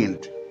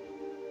mind,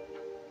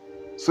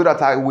 so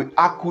that I will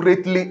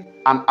accurately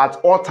and at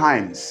all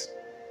times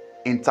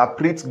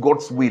interpret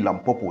God's will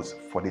and purpose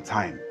for the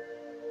time.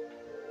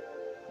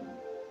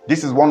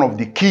 This is one of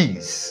the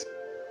keys,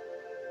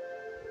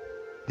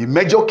 the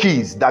major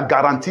keys that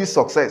guarantee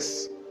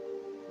success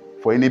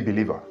for any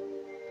believer.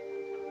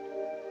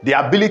 The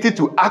ability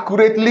to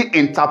accurately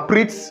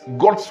interpret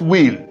God's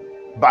will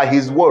by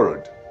his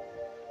word.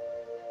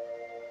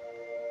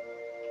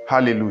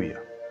 Hallelujah.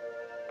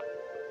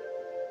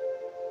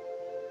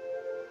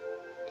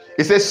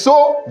 It says,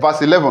 so,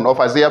 verse 11 of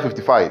Isaiah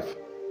 55.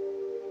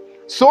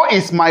 So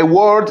is my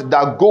word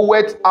that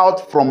goeth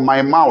out from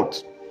my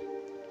mouth.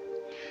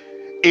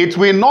 It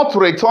will not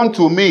return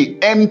to me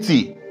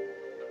empty,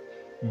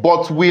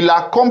 but will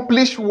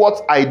accomplish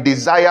what I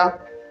desire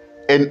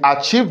and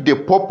achieve the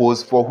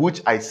purpose for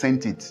which I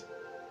sent it.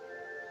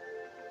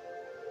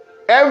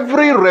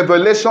 Every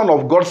revelation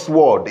of God's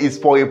word is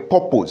for a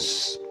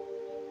purpose.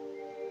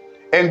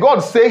 And God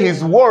says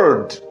his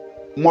word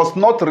must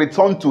not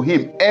return to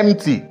him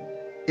empty.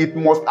 It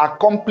must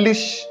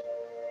accomplish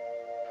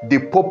the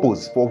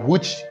purpose for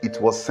which it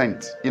was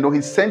sent. You know,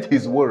 he sent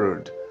his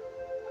word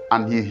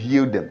and he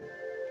healed them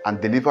and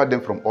delivered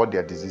them from all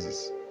their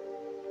diseases.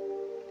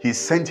 He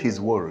sent his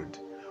word.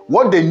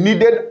 What they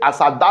needed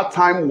as at that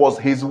time was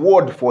his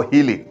word for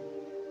healing.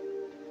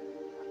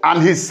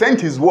 And he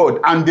sent his word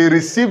and they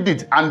received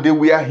it and they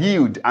were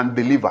healed and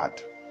delivered.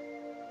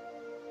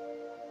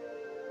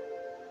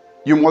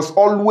 You must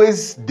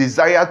always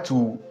desire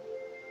to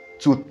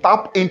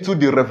tap into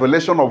the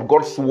revelation of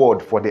God's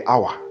word for the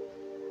hour.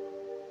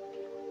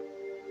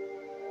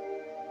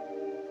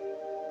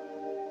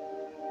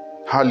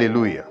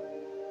 Hallelujah.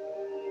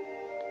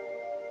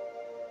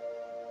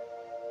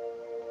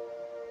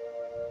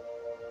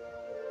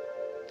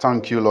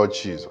 Thank you, Lord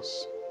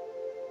Jesus.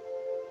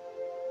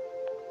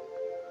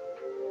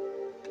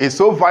 It's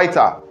so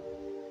vital.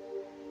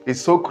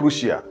 It's so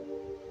crucial.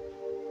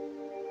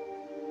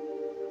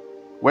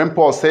 When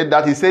Paul said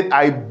that, he said,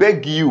 I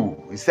beg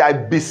you. He said, I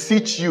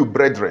beseech you,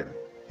 brethren.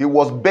 He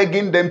was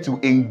begging them to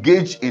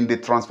engage in the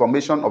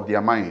transformation of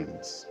their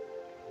minds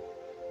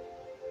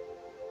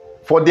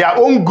for their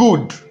own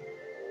good,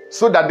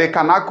 so that they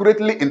can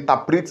accurately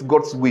interpret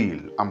God's will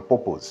and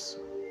purpose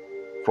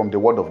from the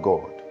Word of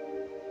God.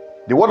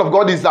 The Word of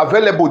God is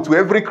available to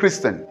every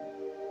Christian.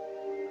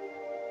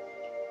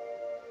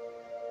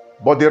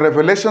 But the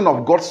revelation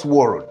of God's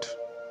Word,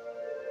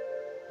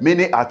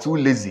 many are too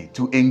lazy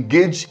to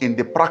engage in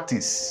the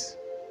practice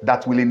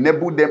that will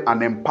enable them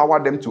and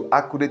empower them to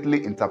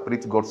accurately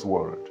interpret God's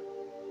Word.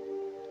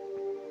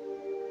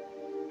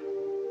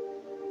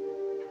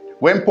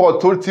 When Paul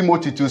told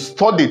Timothy to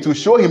study, to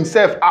show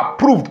himself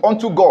approved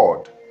unto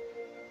God,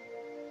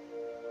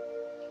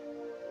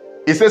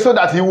 he says so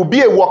that he will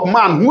be a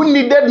workman who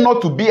needed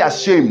not to be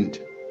ashamed,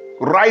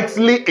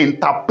 rightly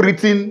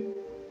interpreting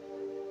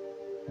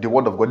the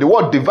word of God. The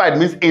word divide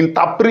means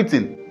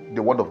interpreting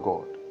the word of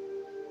God.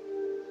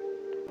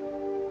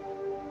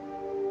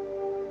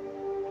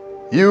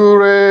 You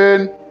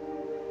reign,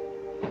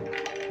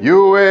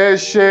 you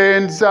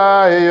ancient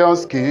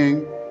Zion's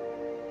King.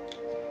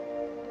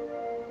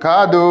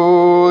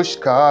 Kadosh,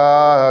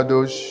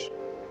 Kadosh,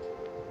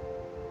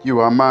 you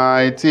are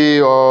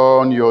mighty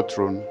on your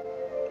throne.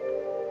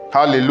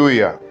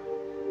 Hallelujah.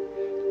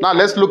 Now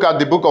let's look at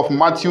the book of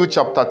Matthew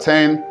chapter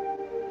 10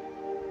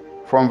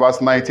 from verse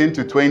 19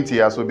 to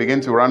 20 as we begin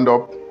to round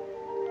up.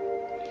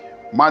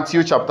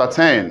 Matthew chapter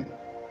 10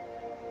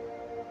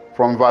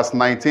 from verse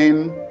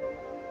 19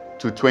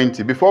 to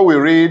 20. Before we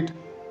read,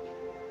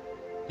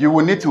 you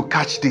will need to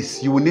catch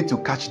this. You will need to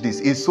catch this.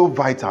 It's so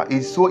vital.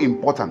 It's so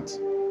important.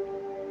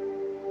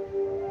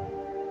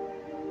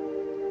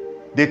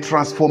 The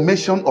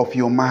transformation of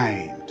your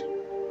mind.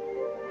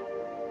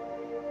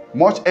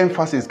 Much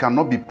emphasis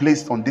cannot be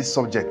placed on this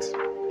subject.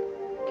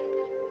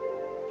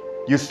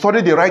 You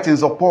study the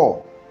writings of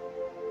Paul.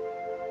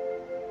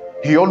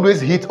 He always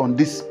hit on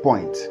this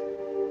point.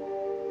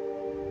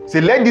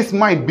 Say, let this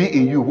mind be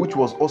in you, which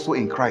was also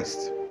in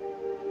Christ.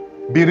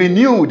 Be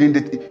renewed in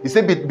the, he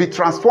said, be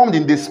transformed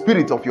in the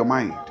spirit of your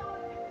mind.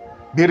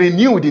 Be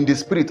renewed in the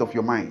spirit of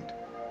your mind.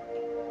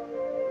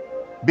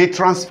 Be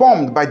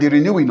transformed by the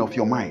renewing of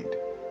your mind.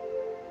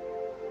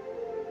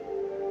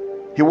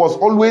 He was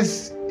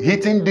always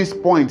hitting this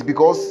point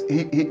because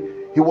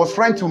he was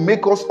trying to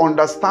make us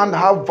understand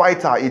how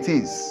vital it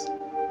is,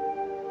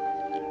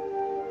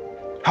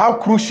 how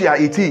crucial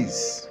it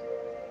is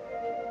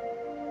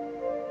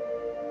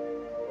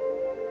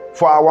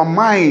for our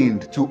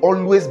mind to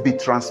always be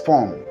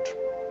transformed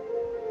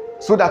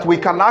so that we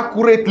can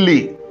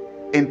accurately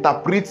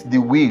interpret the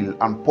will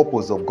and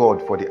purpose of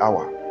God for the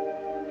hour.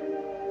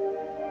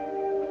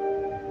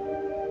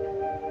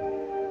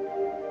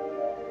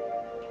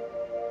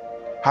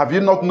 Have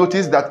you not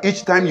noticed that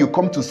each time you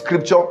come to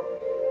scripture,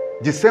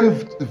 the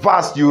same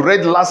verse you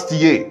read last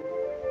year,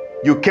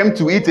 you came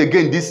to it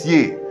again this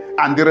year,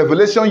 and the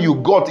revelation you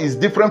got is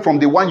different from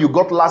the one you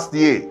got last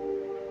year?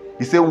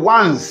 He said,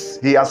 once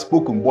he has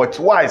spoken, but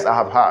twice I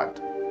have heard.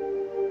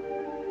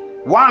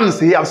 Once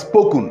he has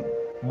spoken,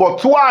 but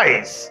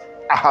twice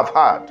I have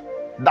heard.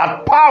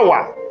 That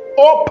power,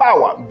 all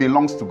power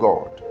belongs to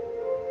God.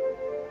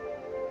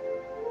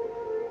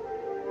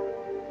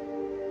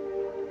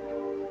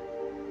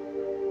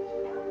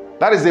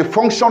 That is a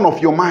function of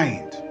your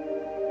mind.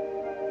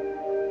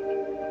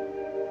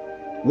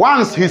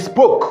 Once he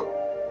spoke,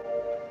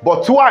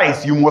 but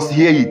twice you must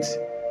hear it.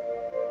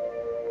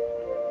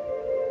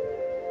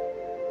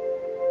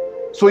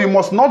 So you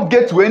must not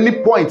get to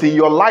any point in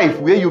your life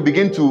where you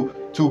begin to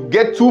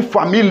get too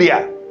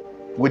familiar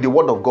with the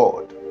word of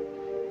God.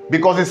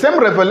 Because the same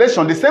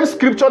revelation, the same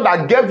scripture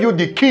that gave you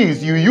the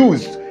keys you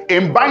used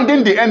in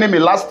binding the enemy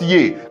last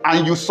year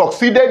and you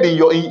succeeded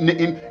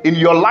in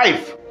your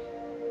life,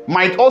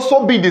 might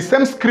also be the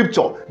same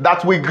scripture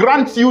that will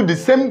grant you the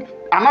same,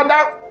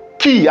 another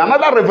key,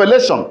 another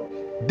revelation,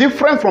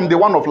 different from the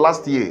one of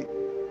last year.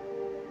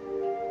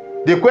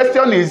 The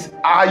question is,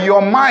 are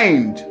your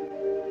mind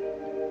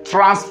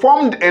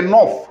transformed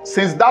enough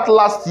since that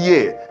last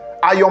year?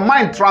 Are your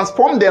mind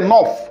transformed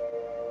enough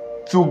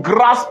to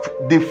grasp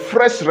the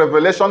fresh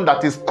revelation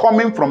that is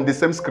coming from the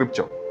same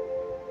scripture?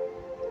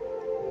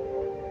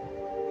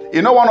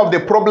 You know, one of the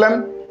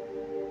problems,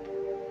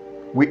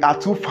 we are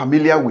too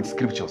familiar with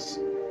scriptures.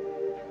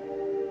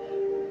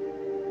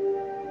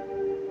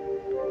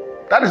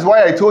 That is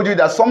why I told you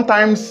that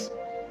sometimes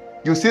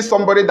you see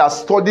somebody that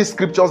studies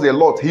scriptures a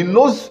lot. He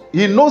knows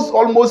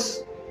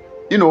almost,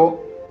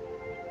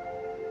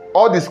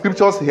 all the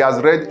scriptures he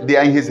has read, they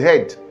are in his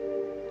head.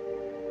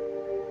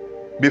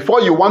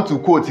 Before you want to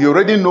quote, he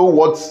already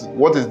knows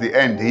what is the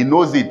end. He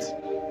knows it.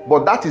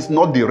 But that is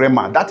not the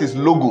rhema. That is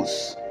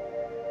logos.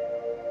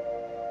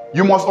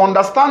 You must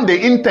understand the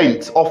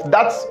intent of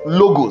that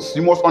logos.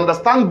 You must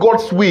understand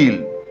God's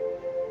will.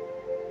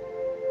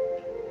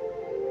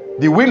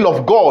 The will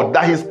of God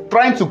that He's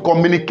trying to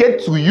communicate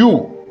to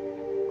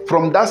you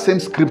from that same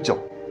scripture.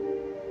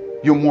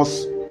 You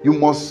must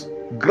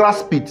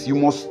grasp it. You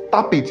must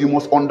tap it. You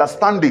must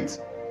understand it.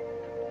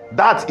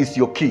 That is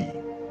your key.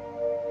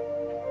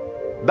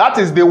 That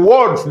is the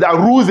words that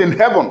rules in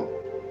heaven.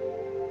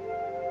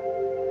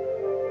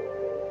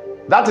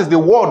 That is the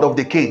word of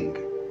the King.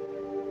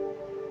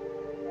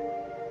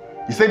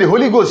 He said the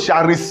Holy Ghost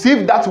shall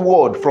receive that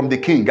word from the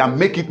King and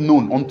make it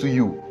known unto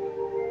you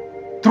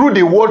through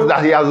the words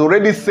that he has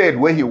already said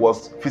when he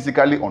was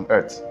physically on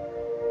earth.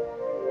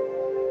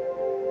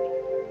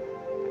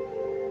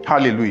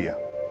 Hallelujah.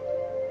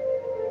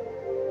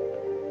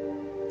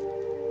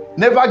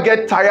 Never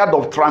get tired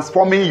of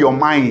transforming your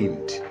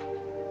mind.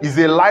 It's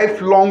a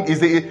lifelong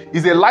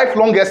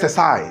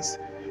exercise.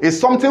 It's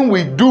something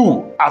we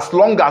do as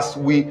long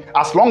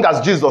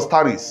as Jesus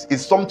tarries.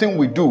 It's something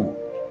we do.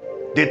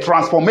 The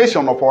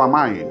transformation of our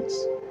minds.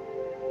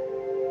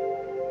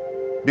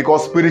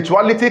 Because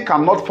spirituality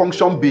cannot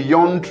function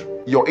beyond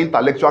your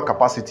intellectual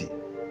capacity.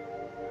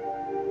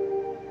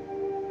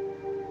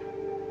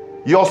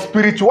 Your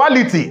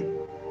spirituality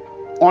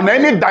on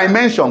any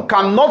dimension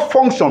cannot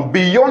function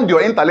beyond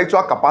your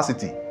intellectual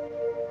capacity.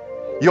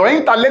 Your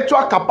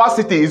intellectual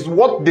capacity is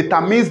what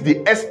determines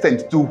the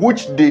extent to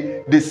which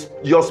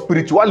your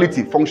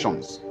spirituality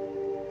functions.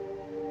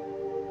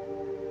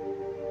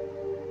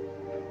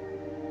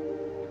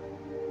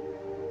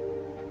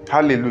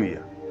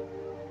 Hallelujah.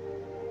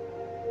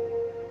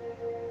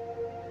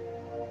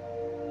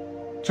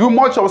 Too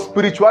much of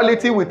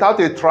spirituality without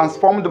a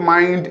transformed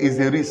mind is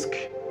a risk.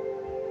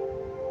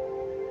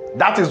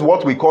 That is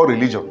what we call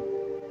religion.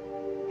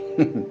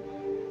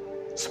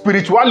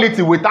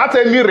 Spirituality without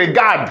any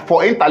regard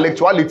for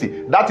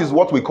intellectuality, that is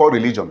what we call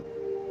religion.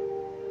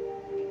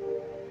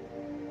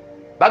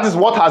 That is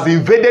what has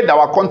invaded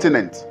our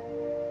continent.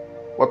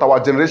 But our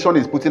generation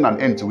is putting an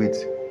end to it.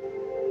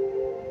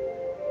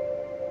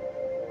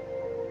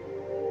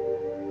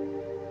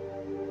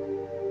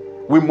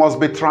 We must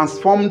be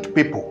transformed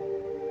people.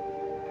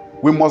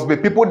 We must be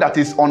people that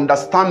is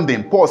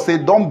understanding. Paul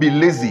said, don't be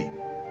lazy.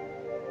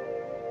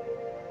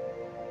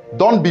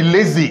 Don't be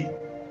lazy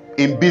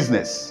in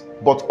business,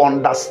 but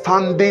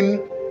understanding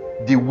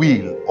the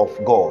will of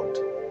God.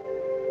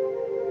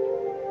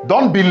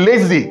 Don't be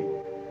lazy,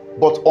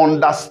 but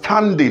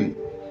understanding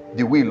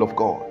the will of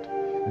God.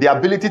 The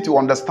ability to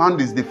understand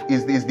is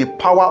the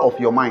power of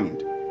your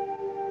mind.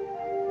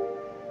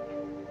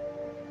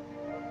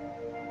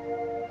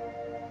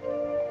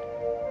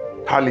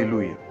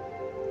 Hallelujah.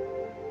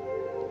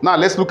 Now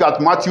let's look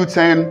at Matthew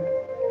 10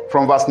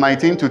 from verse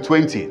 19 to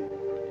 20.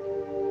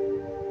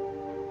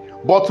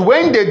 But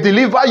when they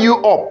deliver you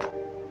up,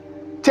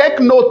 take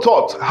no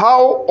thought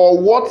how or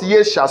what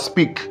ye shall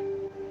speak.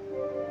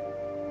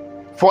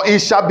 For it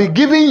shall be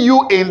given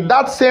you in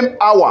that same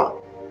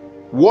hour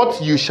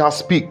what you shall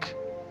speak.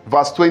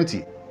 Verse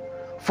 20.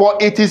 For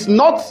it is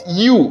not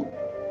you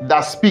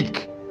that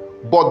speak,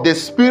 but the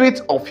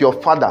Spirit of your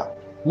Father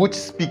which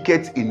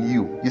speaketh in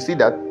you. You see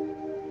that?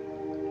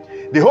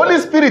 The Holy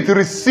Spirit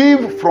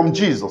received from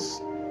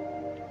Jesus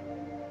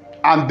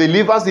and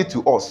delivers it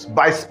to us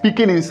by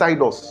speaking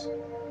inside us.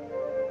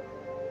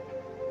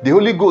 The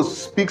Holy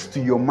Ghost speaks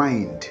to your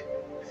mind.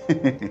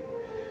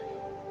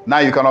 Now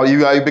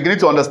you are beginning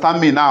to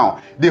understand me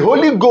now. The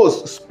Holy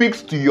Ghost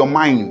speaks to your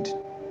mind.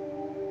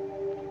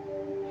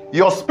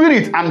 Your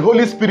spirit and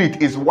Holy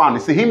Spirit is one.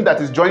 See, him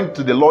that is joined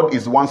to the Lord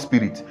is one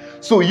spirit.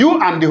 So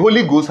you and the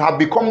Holy Ghost have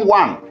become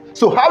one.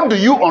 So how do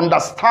you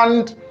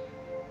understand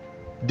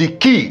the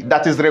key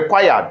that is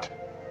required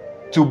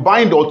to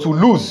bind or to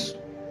loose?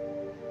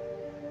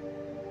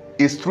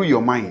 Is through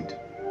your mind.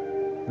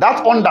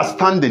 That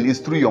understanding is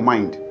through your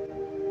mind.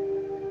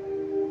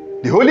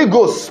 The Holy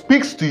Ghost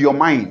speaks to your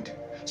mind.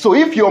 So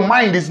if your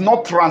mind is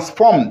not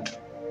transformed,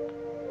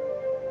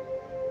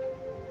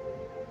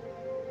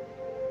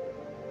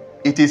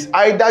 it is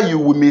either you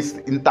will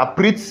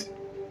misinterpret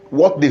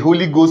what the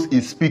Holy Ghost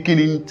is speaking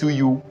into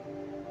you,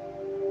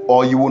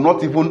 or you will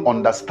not even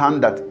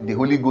understand that the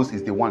Holy Ghost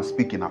is the one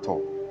speaking at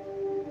all.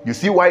 You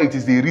see why it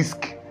is a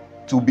risk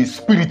to be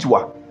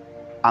spiritual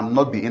and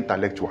not be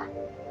intellectual.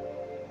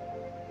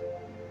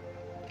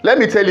 Let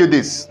me tell you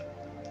this.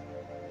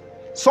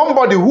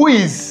 Somebody who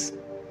is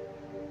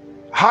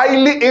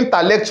highly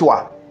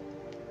intellectual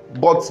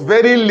but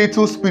very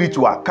little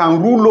spiritual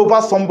can rule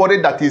over somebody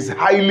that is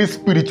highly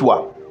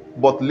spiritual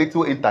but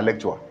little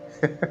intellectual.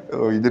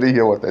 Oh, you didn't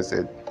hear what I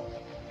said.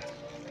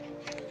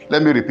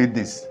 Let me repeat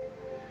this.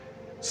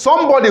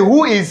 Somebody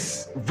who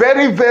is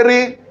very,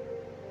 very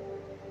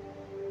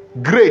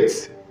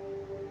great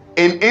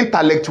in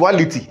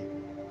intellectuality,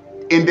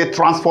 in the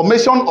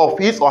transformation of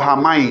his or her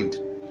mind,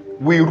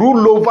 will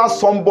rule over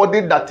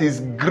somebody that is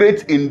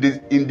great in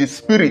the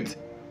spirit,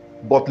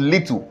 but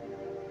little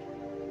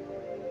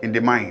in the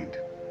mind.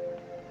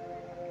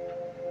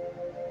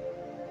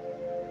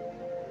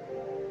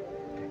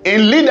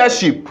 In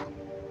leadership,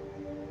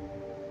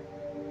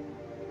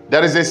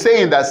 there is a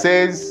saying that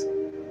says,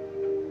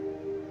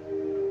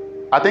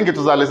 I think it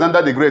was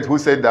Alexander the Great who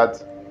said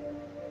that.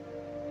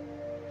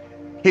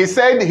 He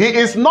said he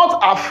is not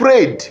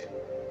afraid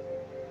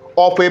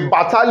of a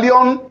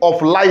battalion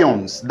of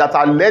lions that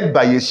are led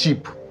by a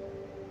sheep.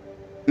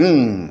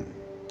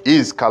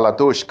 Is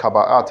Kalatosh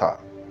Kabaata.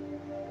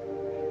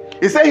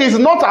 He said he's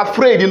not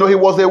afraid. You know, he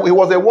was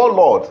a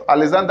warlord.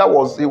 Alexander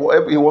was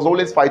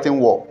always fighting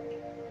war.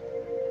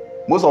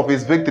 Most of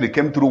his victory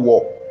came through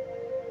war.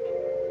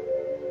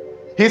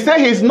 He said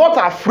he's not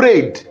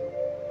afraid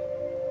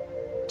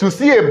to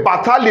see a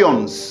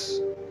battalions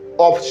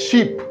of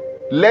sheep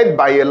led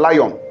by a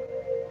lion.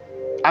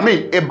 I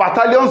mean, a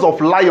battalions of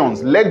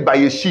lions led by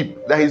a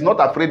sheep, that he's not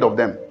afraid of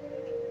them.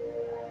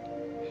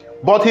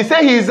 But he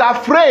said he's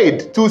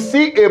afraid to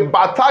see a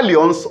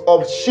battalions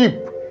of sheep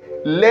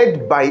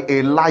led by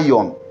a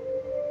lion.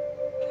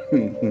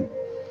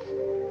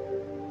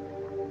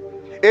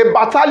 A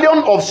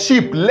battalion of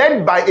sheep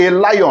led by a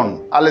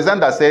lion,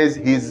 Alexander says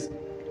he's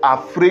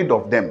afraid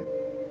of them.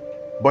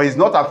 But he's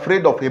not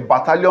afraid of a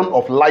battalion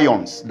of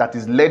lions that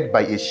is led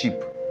by a sheep.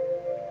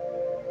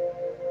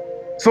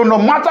 So no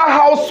matter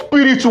how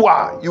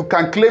spiritual you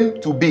can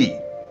claim to be,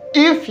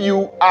 If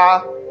you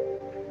are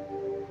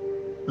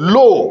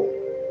low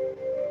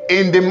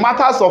in the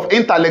matters of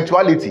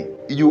intellectuality,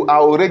 you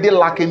are already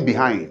lacking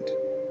behind,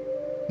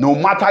 no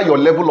matter your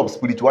level of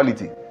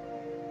spirituality.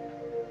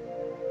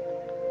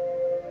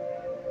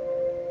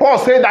 Paul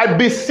said, I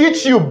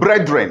beseech you,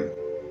 brethren.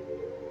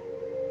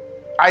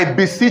 I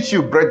beseech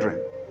you,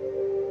 brethren,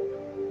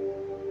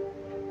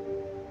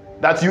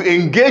 that you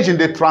engage in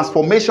the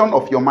transformation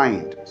of your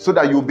mind so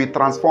that you will be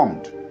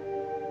transformed.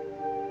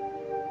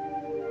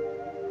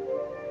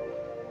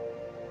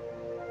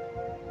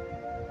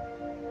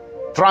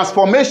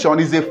 Transformation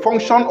is a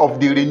function of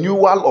the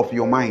renewal of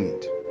your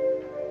mind.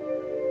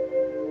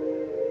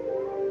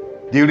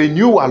 The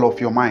renewal of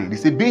your mind. He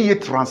said, be ye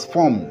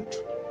transformed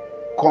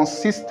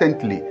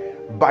consistently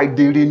by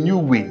the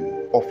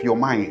renewing of your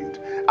mind.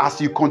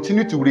 As you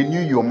continue to renew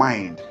your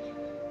mind,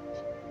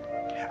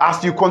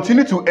 as you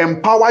continue to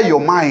empower your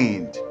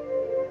mind,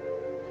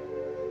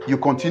 you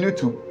continue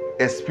to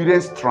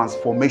experience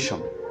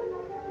transformation.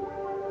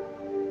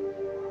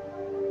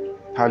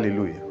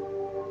 Hallelujah.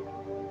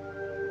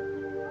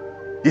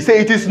 He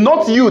said, it is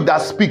not you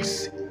that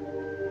speaks.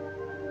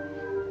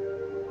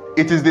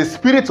 It is the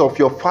Spirit of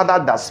your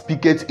Father that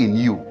speaketh in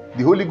you.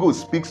 The Holy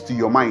Ghost speaks to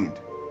your mind.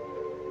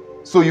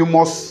 So you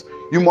must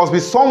be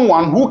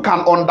someone who can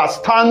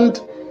understand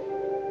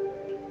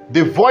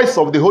the voice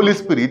of the Holy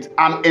Spirit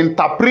and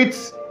interpret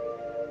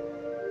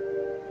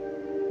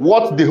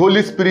what the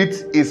Holy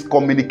Spirit is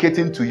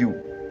communicating to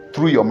you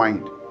through your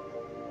mind.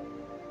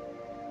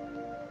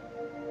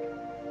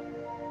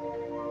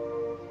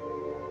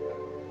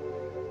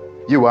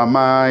 You are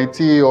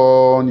mighty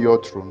on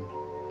your throne.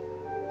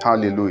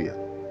 Hallelujah.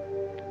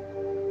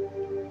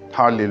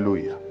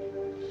 Hallelujah.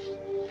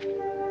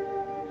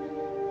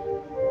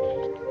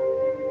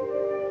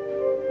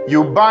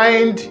 You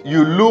bind,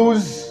 you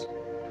loose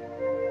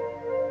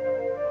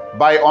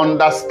by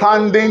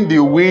understanding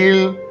the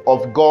will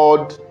of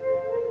God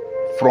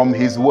from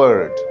His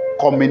Word,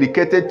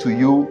 communicated to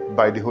you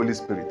by the Holy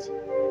Spirit.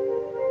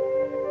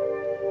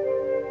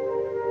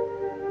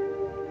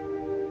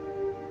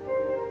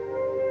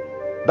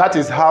 That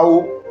is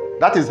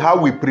how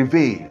we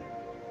prevail.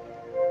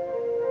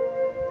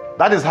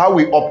 That is how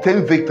we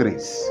obtain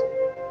victories.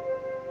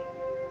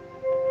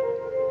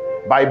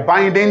 By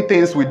binding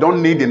things we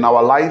don't need in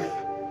our life,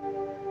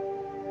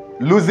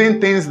 losing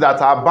things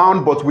that are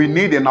bound but we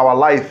need in our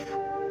life.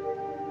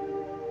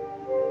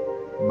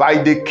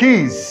 By the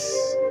keys,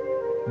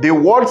 the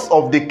words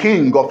of the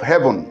King of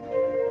heaven.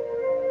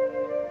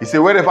 He said,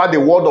 wherever the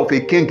word of a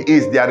king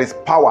is, there is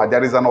power,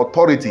 there is an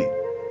authority.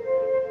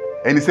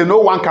 And he said, no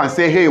one can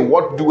say, hey,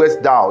 what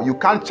doest thou? You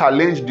can't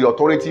challenge the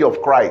authority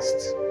of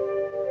Christ.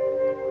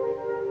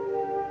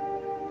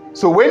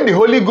 So when the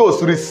Holy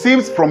Ghost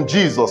receives from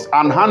Jesus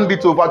and hands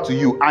it over to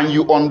you and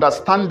you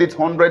understand it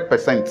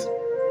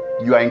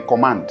 100%, you are in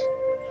command.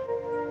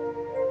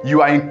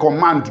 You are in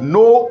command.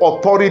 No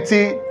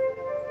authority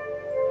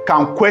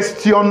can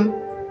question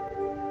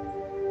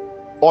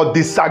or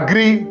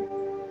disagree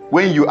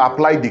when you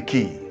apply the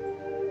key.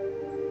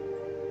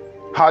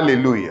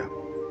 Hallelujah.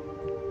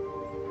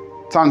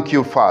 Thank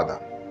you, Father.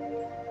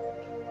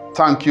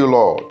 Thank you,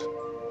 Lord.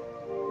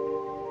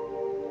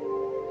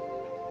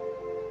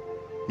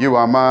 You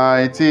are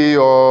mighty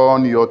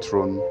on your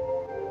throne.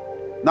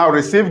 Now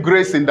receive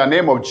grace in the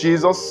name of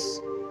Jesus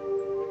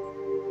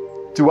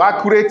to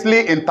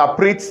accurately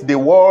interpret the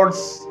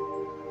words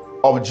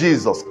of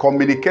Jesus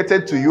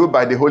communicated to you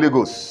by the Holy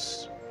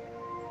Ghost.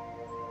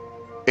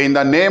 In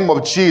the name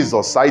of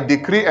Jesus, I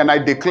decree and I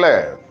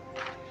declare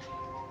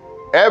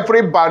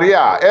every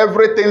barrier,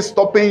 everything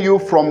stopping you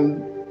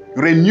from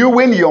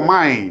renewing your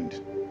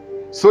mind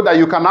so that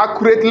you can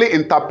accurately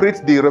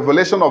interpret the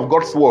revelation of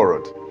God's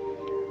word,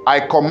 I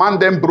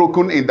command them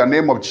broken in the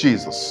name of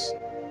Jesus.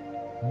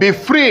 Be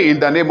free in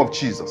the name of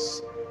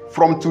Jesus.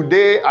 From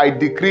today, I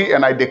decree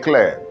and I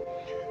declare,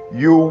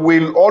 you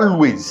will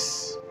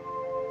always,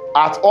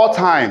 at all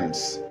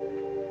times,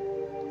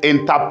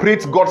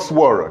 interpret God's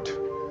word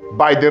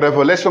by the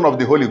revelation of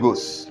the Holy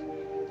Ghost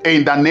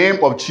in the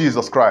name of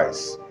Jesus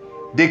Christ.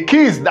 The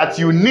keys that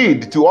you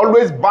need to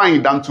always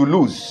bind and to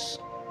loose,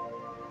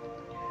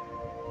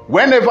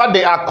 whenever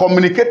they are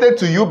communicated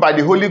to you by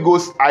the Holy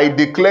Ghost, I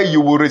declare you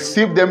will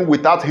receive them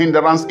without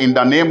hindrance in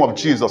the name of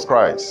Jesus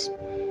Christ.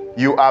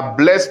 You are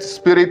blessed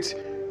spirit,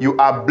 you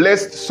are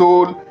blessed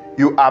soul,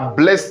 you are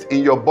blessed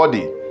in your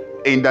body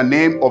in the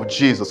name of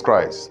Jesus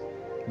Christ.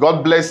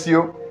 God bless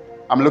you.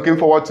 I'm looking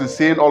forward to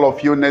seeing all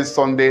of you next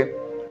Sunday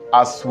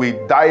as we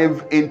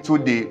dive into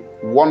the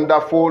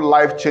wonderful,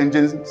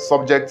 life-changing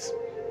subject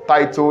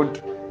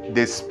titled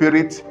The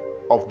Spirit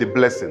of the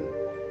Blessing.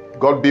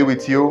 God be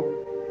with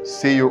you.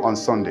 See you on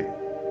Sunday.